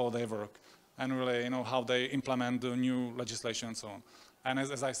means for their work, and really, how they implement the new legislation and so on. And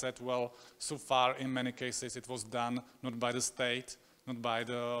as I said, well, so far in many cases it was done not by the state, not by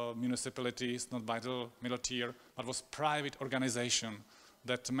the municipalities, not by the middle tier, but was private organization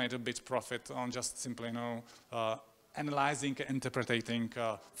that made a big profit on just simply, analyzing and interpreting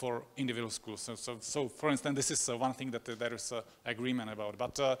for individual schools. So for instance, this is one thing that there is agreement about.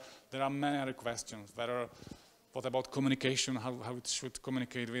 But there are many other questions. What about communication, how it should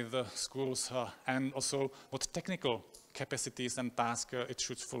communicate with the schools, and also what technical capacities and tasks it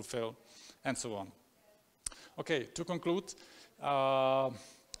should fulfill, and so on. Okay, to conclude,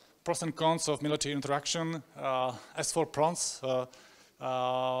 pros and cons of middle tier interaction. As for pros,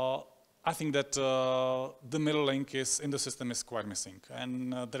 I think that the middle link in the system is quite missing,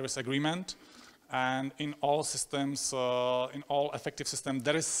 and there is agreement. And in all systems, in all effective systems,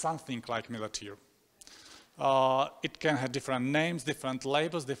 there is something like middle tier. It can have different names, different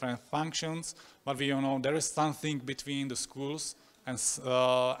labels, different functions, but we all know there is something between the schools and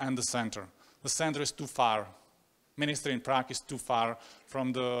the center. The center is too far. Ministry in Prague is too far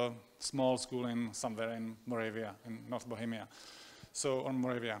from the small school somewhere in Moravia, in North Bohemia, or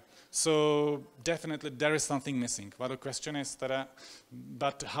Moravia. So definitely there is something missing. But the question is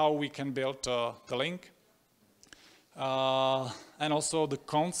but how we can build the link. And also the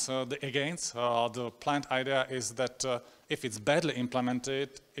cons, the against, the planned idea is that if it's badly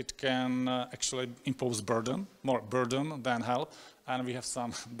implemented, it can actually impose more burden than help. And we have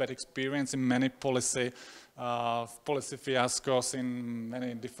some bad experience in many policy fiascos in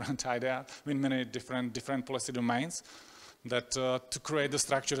many different ideas, in many different policy domains. That to create the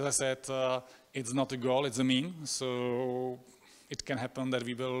structure, as I said, it's not a goal, it's a mean. So it can happen that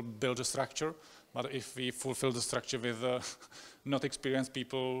we will build a structure, but if we fulfill the structure with not experienced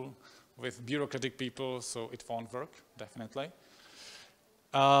people, with bureaucratic people, so it won't work, definitely.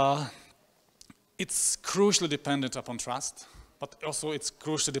 It's crucially dependent upon trust, but also it's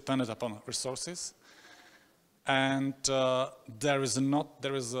crucially dependent upon resources. And there is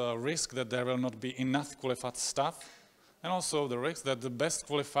a risk that there will not be enough qualified staff and also the risk that the best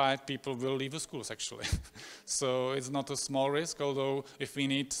qualified people will leave the schools, actually. So it's not a small risk, although if we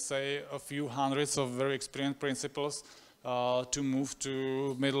need, say, a few hundreds of very experienced principals to move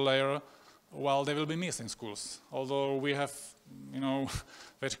to middle layer, well, they will be missed in schools. Although we have, you know,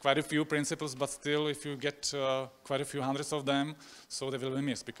 quite a few principals, but still, if you get quite a few hundreds of them, so they will be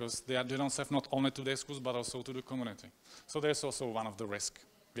missed because they don't serve not only to their schools, but also to the community. So there's also one of the risks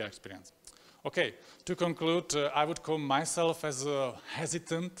we experience. Okay, to conclude, I would call myself as a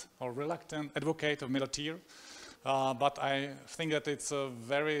hesitant or reluctant advocate of middle tier, but I think that it's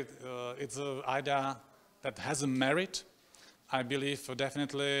an idea that has a merit. I believe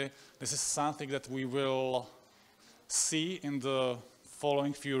definitely this is something that we will see in the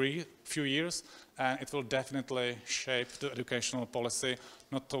following few years, and it will definitely shape the educational policy,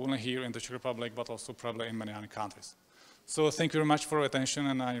 not only here in the Czech Republic, but also probably in many other countries. So thank you very much for your attention,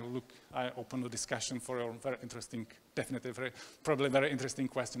 and I open the discussion for your very interesting, definitely probably very interesting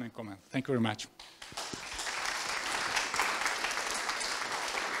question and comment. Thank you very much.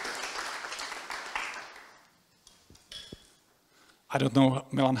 I don't know,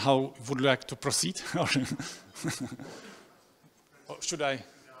 Milan, how would you like to proceed? Or should I?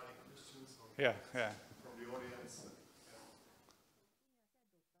 Yeah. From the audience.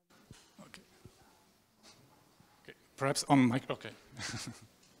 Okay. Perhaps on mic. Okay.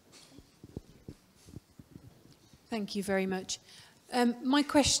 Thank you very much. My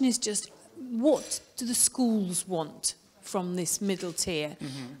question is just, what do the schools want from this middle tier?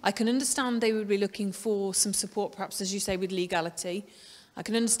 Mm-hmm. I can understand they would be looking for some support, perhaps, as you say, with legality. I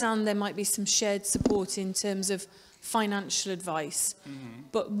can understand there might be some shared support in terms of financial advice. Mm-hmm.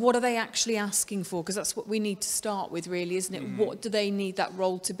 But what are they actually asking for? Because that's what we need to start with, really, isn't it? Mm-hmm. What do they need that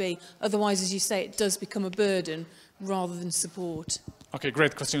role to be? Otherwise, as you say, it does become a burden rather than support. Okay,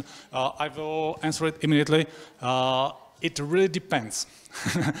 great question. I will answer it immediately. It really depends.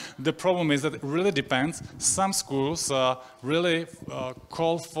 The problem is that it really depends. Some schools really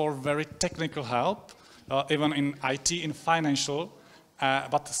call for very technical help, even in IT, in financial,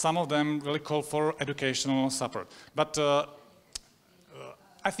 but some of them really call for educational support. But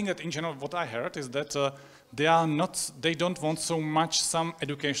I think that in general what I heard is that they don't want so much some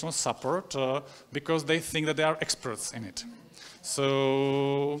educational support because they think that they are experts in it.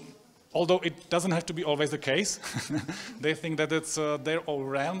 So, although it doesn't have to be always the case, they think that it's their own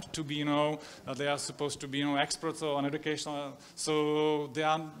realm to be, they are supposed to be, experts on educational. So they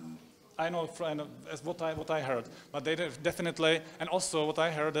are, I know as what I heard, but they definitely, and also what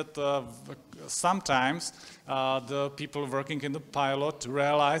I heard that sometimes the people working in the pilot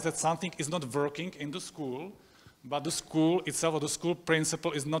realize that something is not working in the school, but the school itself, or the school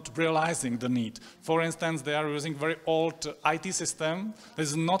principal, is not realizing the need. For instance, they are using very old IT system that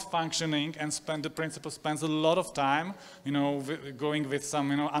is not functioning, and the principal spends a lot of time, going with some,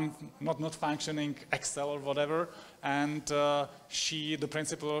 not functioning Excel or whatever, and the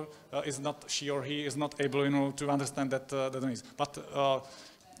principal she or he is not able, to understand that the needs. But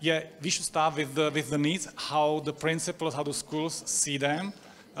yeah, we should start with the needs, how the principals, how the schools see them,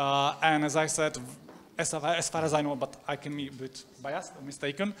 and as I said, as far as I know, but I can be a bit biased or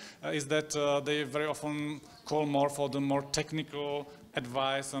mistaken, is that they very often call more for the more technical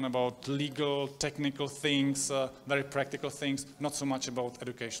advice on about legal, technical things, very practical things, not so much about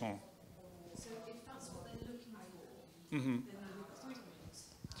educational. So if that's what they're looking for, mm-hmm.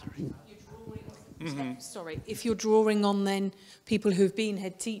 then if you're drawing on then people who've been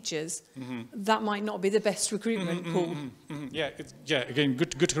head teachers, mm-hmm. that might not be the best recruitment mm-hmm, pool. Mm-hmm, mm-hmm. Yeah, again,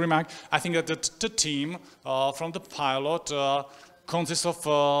 good remark. I think that the team from the pilot consists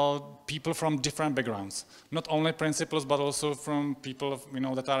of people from different backgrounds, not only principals, but also from people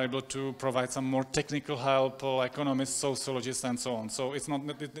that are able to provide some more technical help, economists, sociologists, and so on. So it's not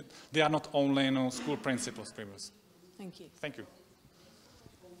they are not only school principals. Thank you. Thank you.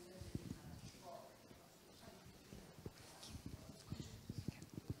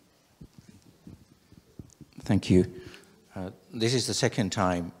 Thank you. This is the second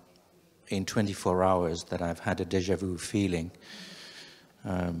time in 24 hours that I've had a déjà vu feeling.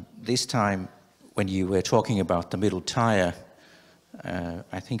 This time, when you were talking about the middle tier,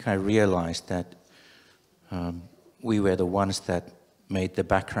 I think I realized that we were the ones that made the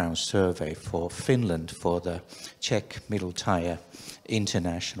background survey for Finland for the Czech middle tier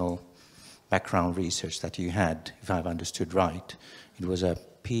international background research that you had, if I've understood right. It was a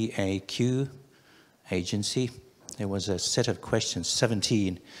PAQ agency. There was a set of questions,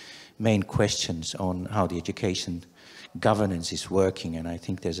 17 main questions on how the education governance is working, and I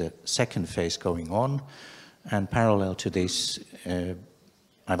think there's a second phase going on. And parallel to this,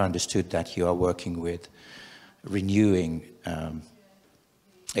 I've understood that you are working with renewing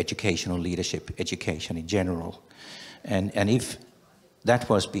educational leadership, education in general. And if that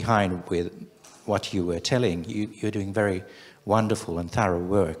was behind with what you were telling, you're doing very wonderful and thorough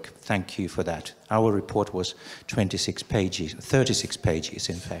work. Thank you for that. Our report was 36 pages, 36 pages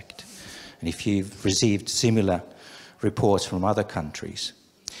in fact. And if you've received similar reports from other countries,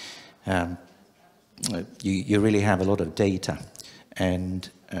 you really have a lot of data. And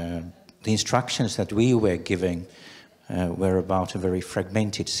the instructions that we were giving were about a very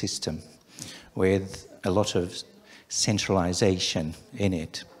fragmented system with a lot of centralization in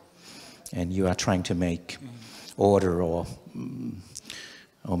it. And you are trying to make order or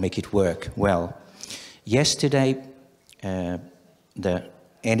make it work well. Yesterday, the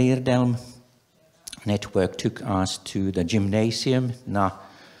Enirdelm network took us to the gymnasium na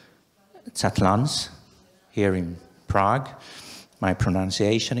Zatlans here in Prague. My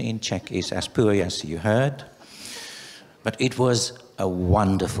pronunciation in Czech is as poor as you heard. But it was a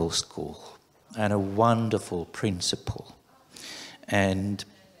wonderful school and a wonderful principal. And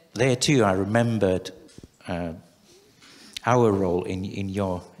there too I remembered our role in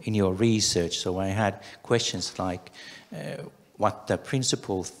your research. So I had questions like what the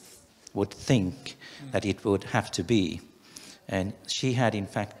principal would think that it would have to be. And she had in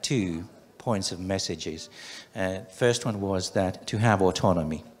fact 2 points of messages. First one was that to have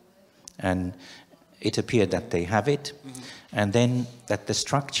autonomy, and it appeared that they have it, and then that the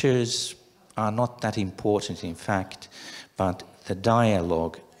structures are not that important in fact, but the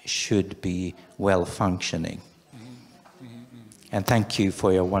dialogue should be well functioning. And thank you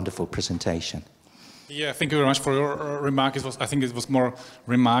for your wonderful presentation. Yeah, thank you very much for your remark. I think it was more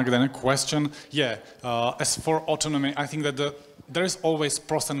remark than a question. Yeah, as for autonomy, I think that there is always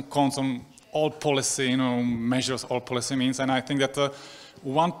pros and cons on all policy, measures, all policy means, and I think that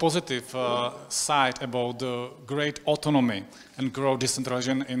one positive side about the great autonomy and growth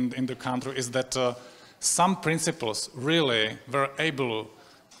decentralization in the country is that some principals really were able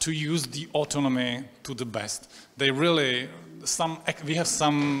to use the autonomy to the best. They really, we have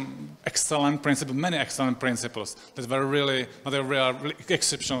some excellent principles, many excellent principles that were really, but they were really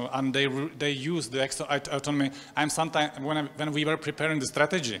exceptional, and they use the extra autonomy. I'm sometimes, when we were preparing the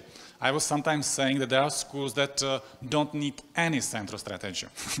strategy, I was sometimes saying that there are schools that don't need any central strategy.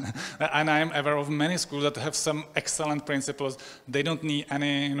 And I am aware of many schools that have some excellent principles. They don't need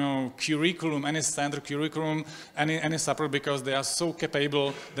any, curriculum, any central curriculum, any support, because they are so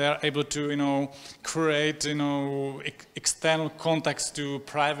capable. They are able to, create, external contacts to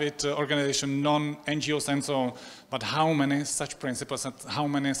private organizations, non-NGOs and so on. But how many such principles and how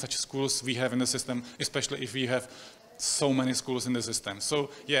many such schools we have in the system, especially if we have so many schools in the system. So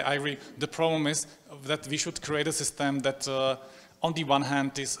yeah, I agree. The problem is that we should create a system that on the one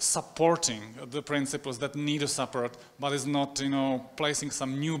hand is supporting the principles that need a support, but is not, placing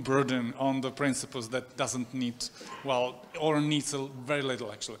some new burden on the principles that doesn't need, well, or needs very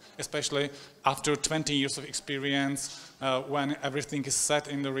little actually, especially after 20 years of experience, when everything is set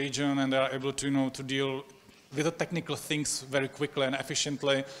in the region and they are able to, to deal with the technical things very quickly and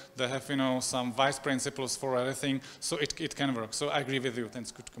efficiently. They have, some vice principles for everything, so it can work. So I agree with you.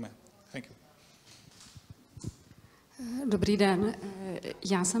 That's good comment. Thank you. Dobrý den,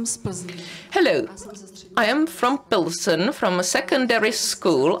 já jsem z Plzně. Hello, I am from Pilsen, from a secondary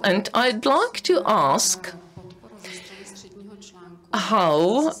school, and I'd like to ask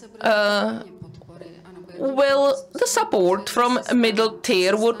how will the support from middle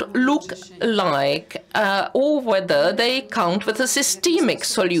tier would look like, or whether they count with a systemic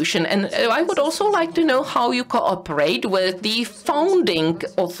solution. And I would also like to know how you cooperate with the founding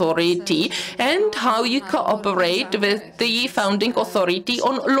authority and how you cooperate with the founding authority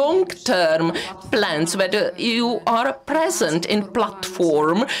on long-term plans, whether you are present in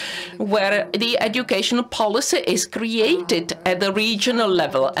platform where the educational policy is created at the regional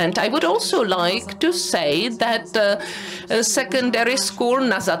level. And I would also like to say that the secondary school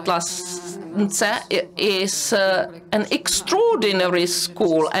na Zatlance is an extraordinary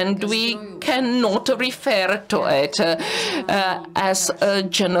school, and we cannot refer to it as a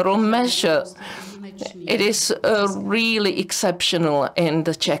general measure. It is really exceptional in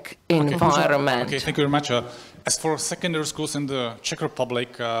the Czech environment. Okay, thank you very much. As for secondary schools in the Czech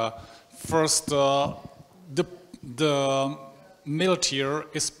Republic, first, the middle tier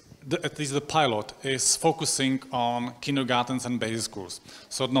is, at least the pilot, is focusing on kindergartens and basic schools,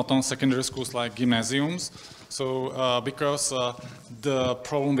 so not on secondary schools like gymnasiums. So because the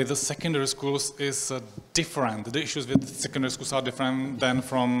problem with the secondary schools is different, the issues with secondary schools are different than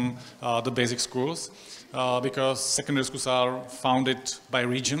from the basic schools, because secondary schools are founded by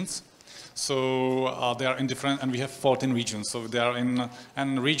regions. So they are in different, and we have 14 regions. So they are in,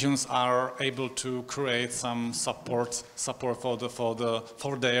 and regions are able to create some support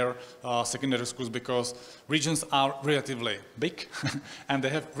for their secondary schools, because regions are relatively big and they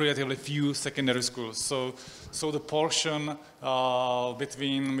have relatively few secondary schools. So the portion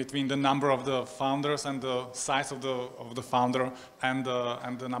between the number of the founders and the size of the founder and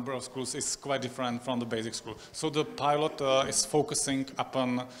the number of schools is quite different from the basic school. So the pilot is focusing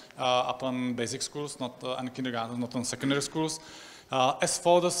upon basic schools, not on kindergarten, not on secondary schools. As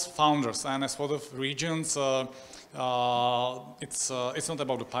for the founders and as for the regions, it's not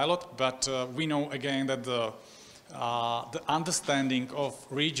about the pilot, but we know again that the understanding of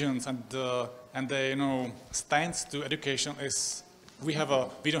regions and the stance to education is, we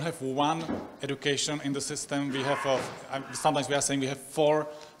don't have one education in the system. We have sometimes we are saying we have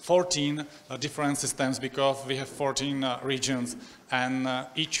 14 different systems, because we have 14 regions, and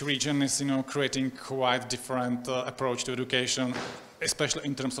each region is creating quite different approach to education, especially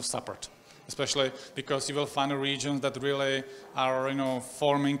in terms of support. Especially because you will find regions that really are,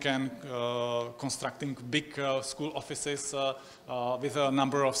 forming and constructing big school offices with a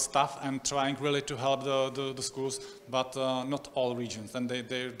number of staff and trying really to help the schools, but not all regions, and they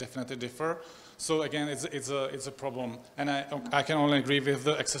definitely differ. So again, it's a problem, and I can only agree with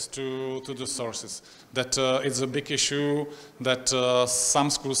the access to the sources. That it's a big issue. That some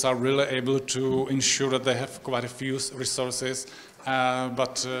schools are really able to ensure that they have quite a few resources,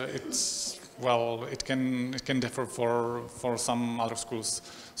 but it can differ for some other schools,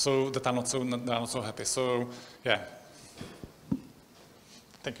 so that are not so happy. So yeah,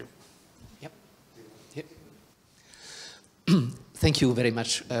 thank you. Yep. Thank you very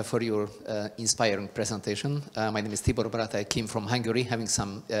much for your inspiring presentation. My name is Tibor Brat. I came from Hungary, having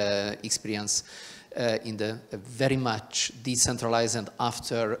some experience in the very much decentralized and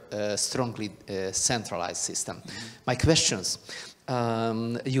after strongly centralized system. Mm-hmm. My questions.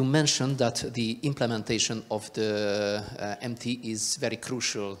 You mentioned that the implementation of the MT is very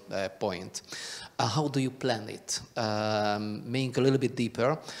crucial point. How do you plan it? Maybe a little bit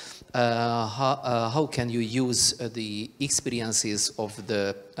deeper. How can you use the experiences of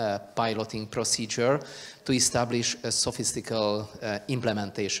the piloting procedure to establish a sophisticated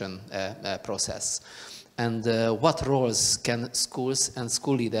implementation process? And what roles can schools and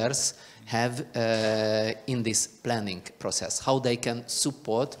school leaders have in this planning process? How they can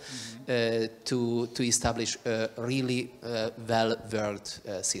support to establish a really well-worked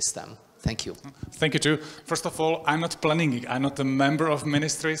system? Thank you. Thank you too. First of all, I'm not planning it. I'm not a member of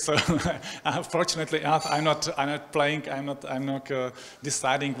ministry, so unfortunately, I'm not playing. I'm not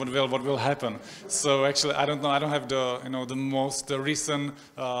deciding what will happen. So actually, I don't know. I don't have the most recent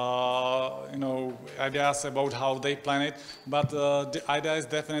ideas about how they plan it. But the idea is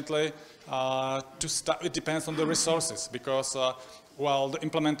definitely to start. It depends on the resources, because well, the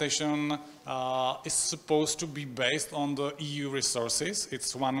implementation is supposed to be based on the EU resources.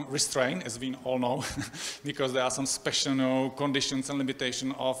 It's one restraint, as we all know, because there are some special conditions and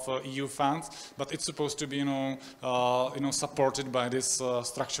limitation of EU funds. But it's supposed to be, supported by this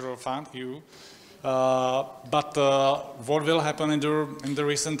structural fund, EU. But what will happen in the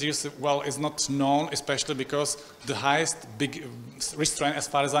recent years, well, is not known, especially because the highest big restraint, as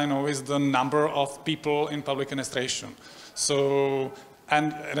far as I know, is the number of people in public administration. So,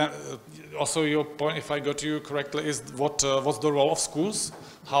 and also your point, if I got you correctly, is what's the role of schools?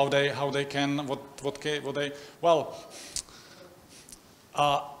 How they can well.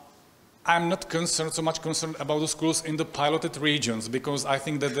 I'm not so much concerned about the schools in the piloted regions, because I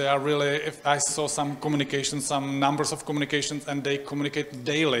think that they are really, if I saw some numbers of communications, and they communicate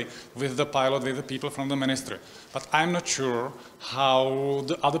daily with the pilot, with the people from the ministry. But I'm not sure how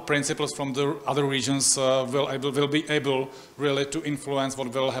the other principals from the other regions will be able really to influence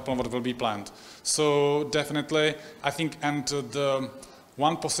what will happen, what will be planned. So definitely, I think, and the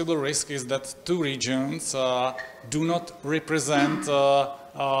one possible risk is that two regions do not represent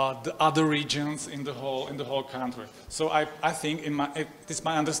the other regions in the whole country. So I think it is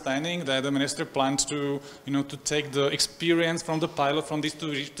my understanding that the ministry plans to to take the experience from the pilot from these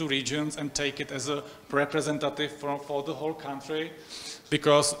two regions and take it as a representative for the whole country,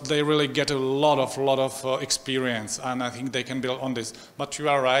 because they really get a lot of experience, and I think they can build on this. But you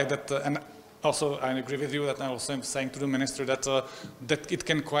are right that and also, I agree with you that I also am saying to the ministry that that it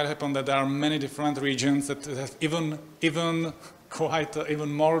can quite happen that there are many different regions that have even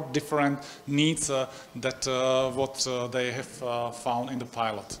more different needs that what they have found in the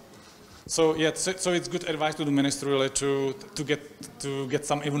pilot. So yeah, so it's good advice to the ministry really to get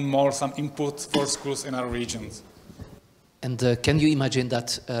some input for schools in our regions. And can you imagine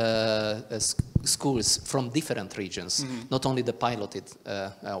that schools from different regions, not only the piloted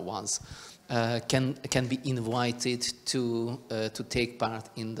ones, can be invited to take part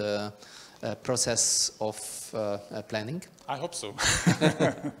in the process of planning? I hope so.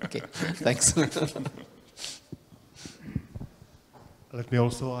 Okay, thanks. Let me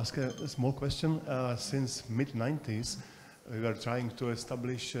also ask a small question. Since mid-90s, we were trying to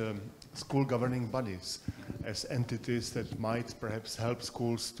establish school governing bodies as entities that might perhaps help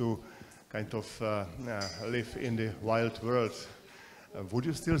schools to kind of live in the wild world. Would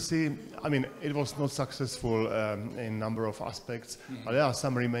you still see, I mean, it was not successful in a number of aspects, but there are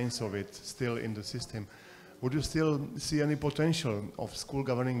some remains of it still in the system. Would you still see any potential of school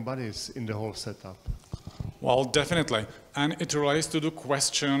governing bodies in the whole setup? Well, definitely. And it relates to the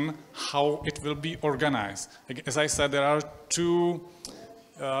question how it will be organized. As I said, there are two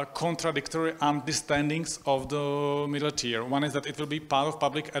contradictory understandings of the middle tier. One is that it will be part of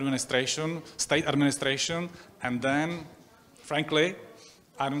public administration, state administration, and then, frankly,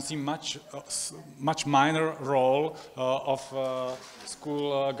 I don't see much minor role of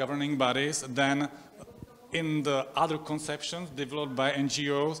school governing bodies than in the other conceptions developed by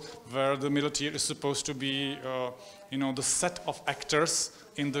NGOs, where the middle tier is supposed to be, the set of actors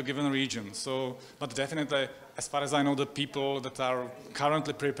in the given region. So, but definitely, as far as I know, the people that are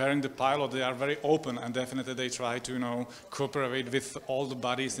currently preparing the pilot, they are very open, and definitely they try to, cooperate with all the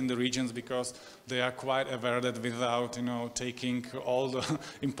bodies in the regions, because they are quite aware that without, taking all the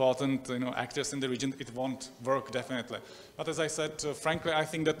important, actors in the region, it won't work, definitely. But as I said, frankly, I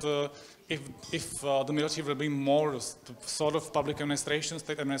think that if the middle tier will be more sort of public administration,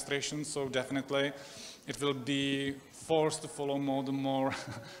 state administration, so definitely it will be forced to follow the more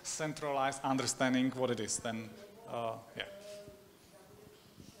centralized understanding what it is. Then,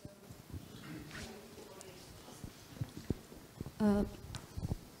 yeah.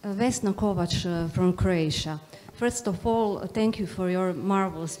 Vesna Kovac from Croatia. First of all, thank you for your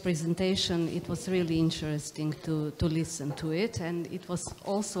marvelous presentation. It was really interesting to listen to it, and it was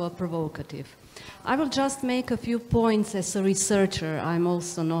also provocative. I will just make a few points as a researcher. I'm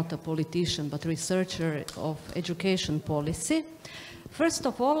also not a politician, but researcher of education policy. First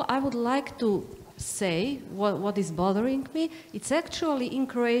of all, I would like to say what is bothering me. It's actually in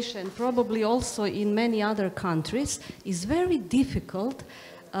Croatia, and probably also in many other countries, is very difficult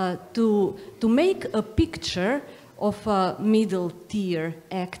to make a picture of middle tier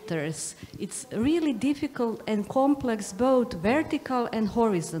actors. It's really difficult and complex, both vertical and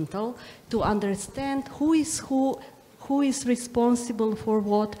horizontal, to understand who is responsible for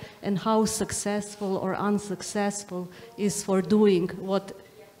what, and how successful or unsuccessful is for doing what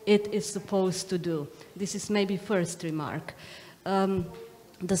it is supposed to do. This is maybe first remark.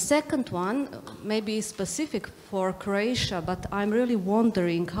 The second one may be specific for Croatia, but I'm really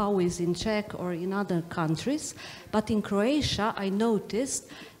wondering how is in Czech or in other countries. But in Croatia, I noticed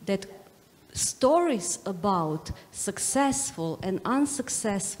that stories about successful and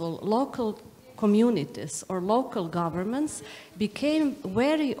unsuccessful local communities or local governments became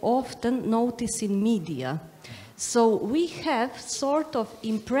very often noticed in media. So we have sort of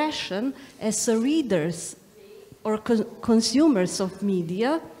impression as readers or consumers of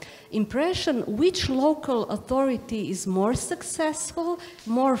media, impression which local authority is more successful,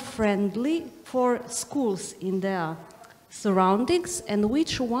 more friendly for schools in their surroundings, and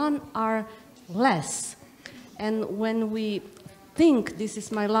which one are less. And when we think, this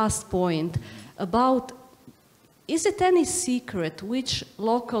is my last point, about is it any secret which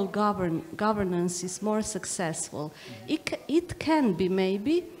local governance is more successful? It can be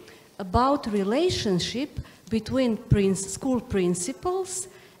maybe about relationship between school principals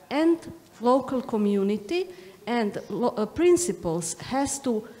and local community, and principals has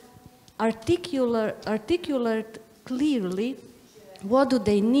to articulate clearly what do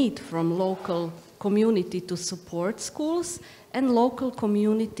they need from local community to support schools, and local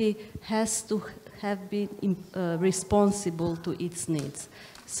community has to have been responsible to its needs.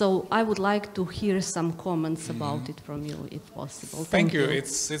 So I would like to hear some comments about it from you, if possible. Thank you.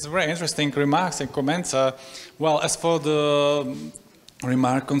 It's very interesting remarks and comments. Well, as for the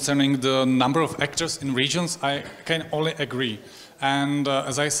remark concerning the number of actors in regions, I can only agree. And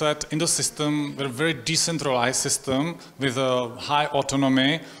as I said, in the system, we're a very decentralized system with a high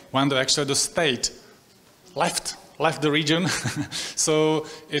autonomy, when actually the state left left the region, so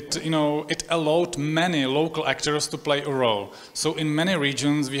it, it allowed many local actors to play a role. So in many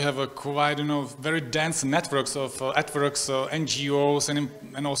regions we have a quite, very dense networks of NGOs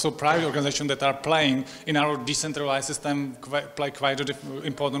and also private organizations that are playing in our decentralized system, play quite an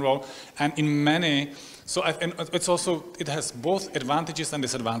important role. And in many, and it has both advantages and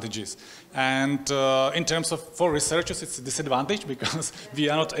disadvantages. And in terms of, for researchers, it's a disadvantage because we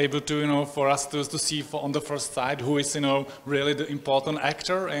are not able to, for us to see on the first side who is, really the important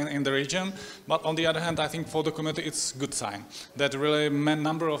actor in the region. But on the other hand, I think for the community, it's a good sign that really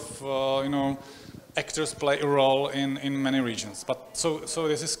number of, actors play a role in many regions. But so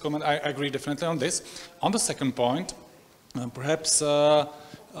this is comment. I agree definitely on this. On the second point, perhaps.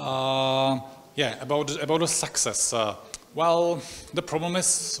 Yeah, about the success. Well, the problem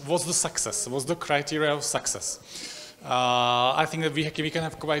was the success, was the criteria of success. I think that we can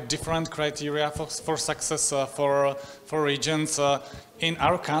have quite different criteria for success for regions. In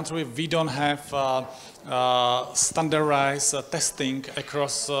our country, we don't have standardized testing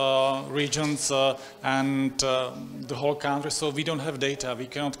across regions and the whole country, so we don't have data. We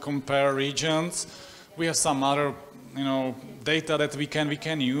cannot compare regions. We have some other data that we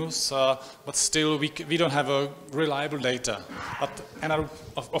can use, but still we don't have a reliable data. But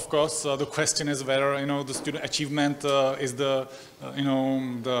of course the question is whether the student achievement is the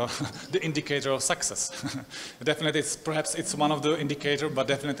the indicator of success. Definitely, perhaps it's one of the indicators, but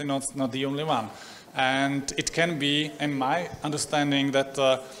definitely not the only one. And it can be, in my understanding, that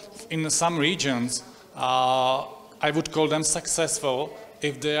in some regions I would call them successful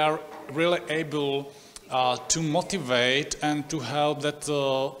if they are really able to motivate and to help that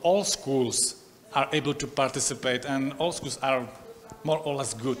all schools are able to participate and all schools are more or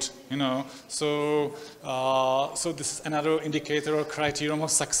less good, So, so this is another indicator or criterion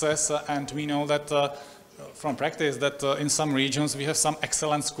of success, and we know that from practice that in some regions we have some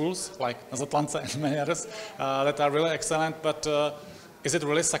excellent schools, like Zatlance and many others, that are really excellent, but is it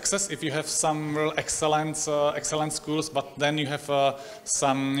really success if you have some real excellent schools, but then you have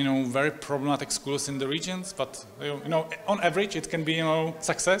some very problematic schools in the regions? But on average it can be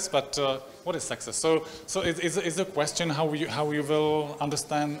success. But what is success? So it's a question how we will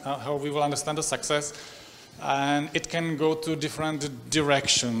understand the success, and it can go to different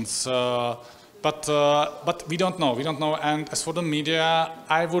directions. But we don't know. And as for the media,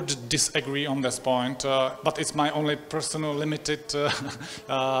 I would disagree on this point. But it's my only personal limited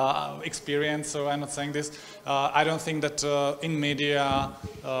experience, so I'm not saying this. I don't think that in media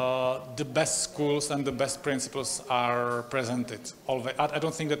the best schools and the best principles are presented. Always, I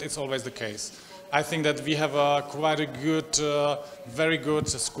don't think that it's always the case. I think that we have quite a good, very good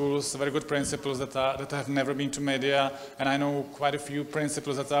schools, very good principals that have never been to media, and I know quite a few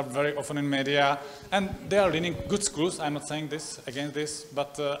principals that are very often in media, and they are leading good schools. I'm not saying this against this,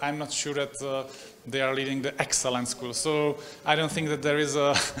 but I'm not sure that they are leading the excellent schools. So I don't think that there is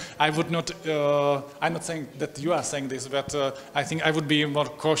a. I would not. I'm not saying that you are saying this, but I think I would be more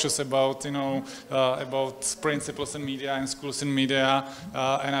cautious about about principals in media and schools in media,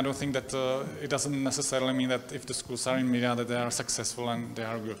 and I don't think that it doesn't necessarily mean that if the schools are in media that they are successful and they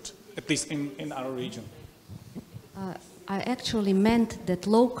are good, at least in our region. I actually meant that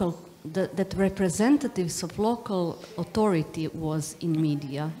that representatives of local authority was in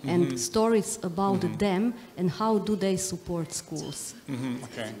media, and stories about them and how do they support schools.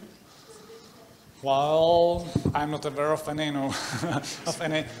 Okay. Well, I'm not aware of any, of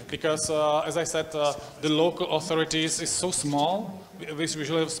any, because as I said, the local authorities is so small. We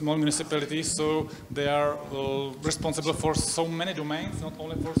usually have small municipalities, so they are responsible for so many domains, not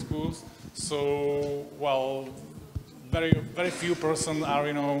only for schools. So, well, very few persons are,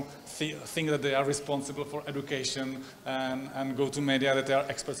 think that they are responsible for education and go to media that they are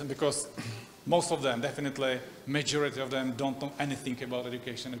experts in, because most of them, definitely, majority of them don't know anything about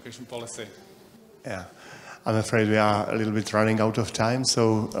education policy. Yeah, I'm afraid we are a little bit running out of time,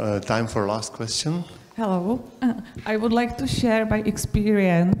 so time for last question. Hello. I would like to share my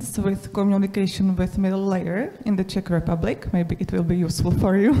experience with communication with middle layer in the Czech Republic. Maybe it will be useful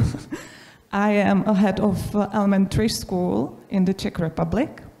for you. I am a head of elementary school in the Czech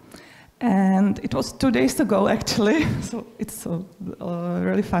Republic, and it was 2 days ago actually, so it's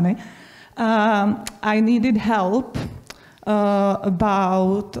really funny. I needed help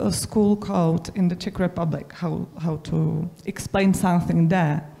about a school code in the Czech Republic, how to explain something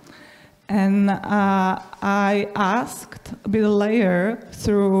there. And I asked middle layer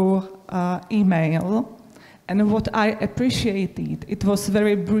through email, and what I appreciated, it was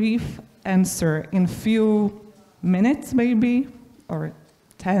very brief answer in few minutes maybe, or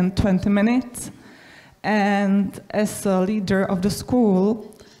 10, 20 minutes. And as a leader of the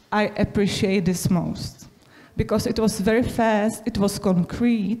school, I appreciate this most because it was very fast, it was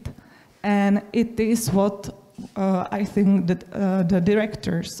concrete, and it is what I think that the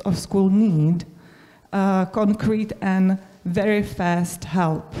directors of school need, concrete and very fast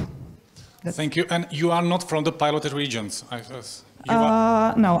help. Thank you. And you are not from the piloted regions, I guess.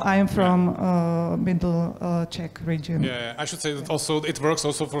 No, I am from Middle Czech region. Yeah, I should say that also it works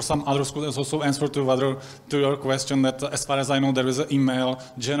also for some other schools. It's also answer to your question that as far as I know there is an email,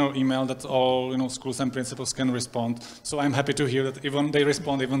 general email that all schools and principals can respond. So I'm happy to hear that even they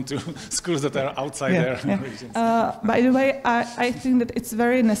respond even to schools that are outside their regions. By the way, I think that it's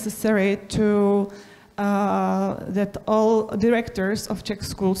very necessary to that all directors of Czech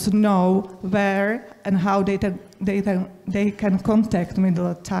schools know where and how they can contact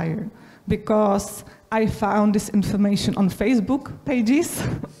Middle Tier, because I found this information on Facebook pages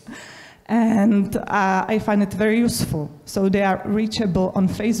and I find it very useful. So they are reachable on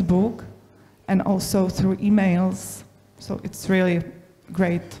Facebook and also through emails. So it's really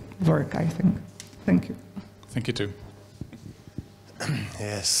great work, I think. Thank you. Thank you too.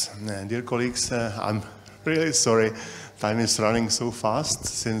 Yes, dear colleagues, I'm really sorry time is running so fast,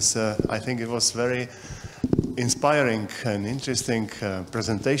 since I think it was very inspiring and interesting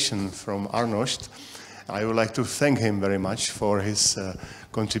presentation from Arnošt. I would like to thank him very much for his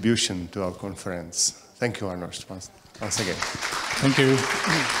contribution to our conference. Thank you, Arnošt, once again. Thank you.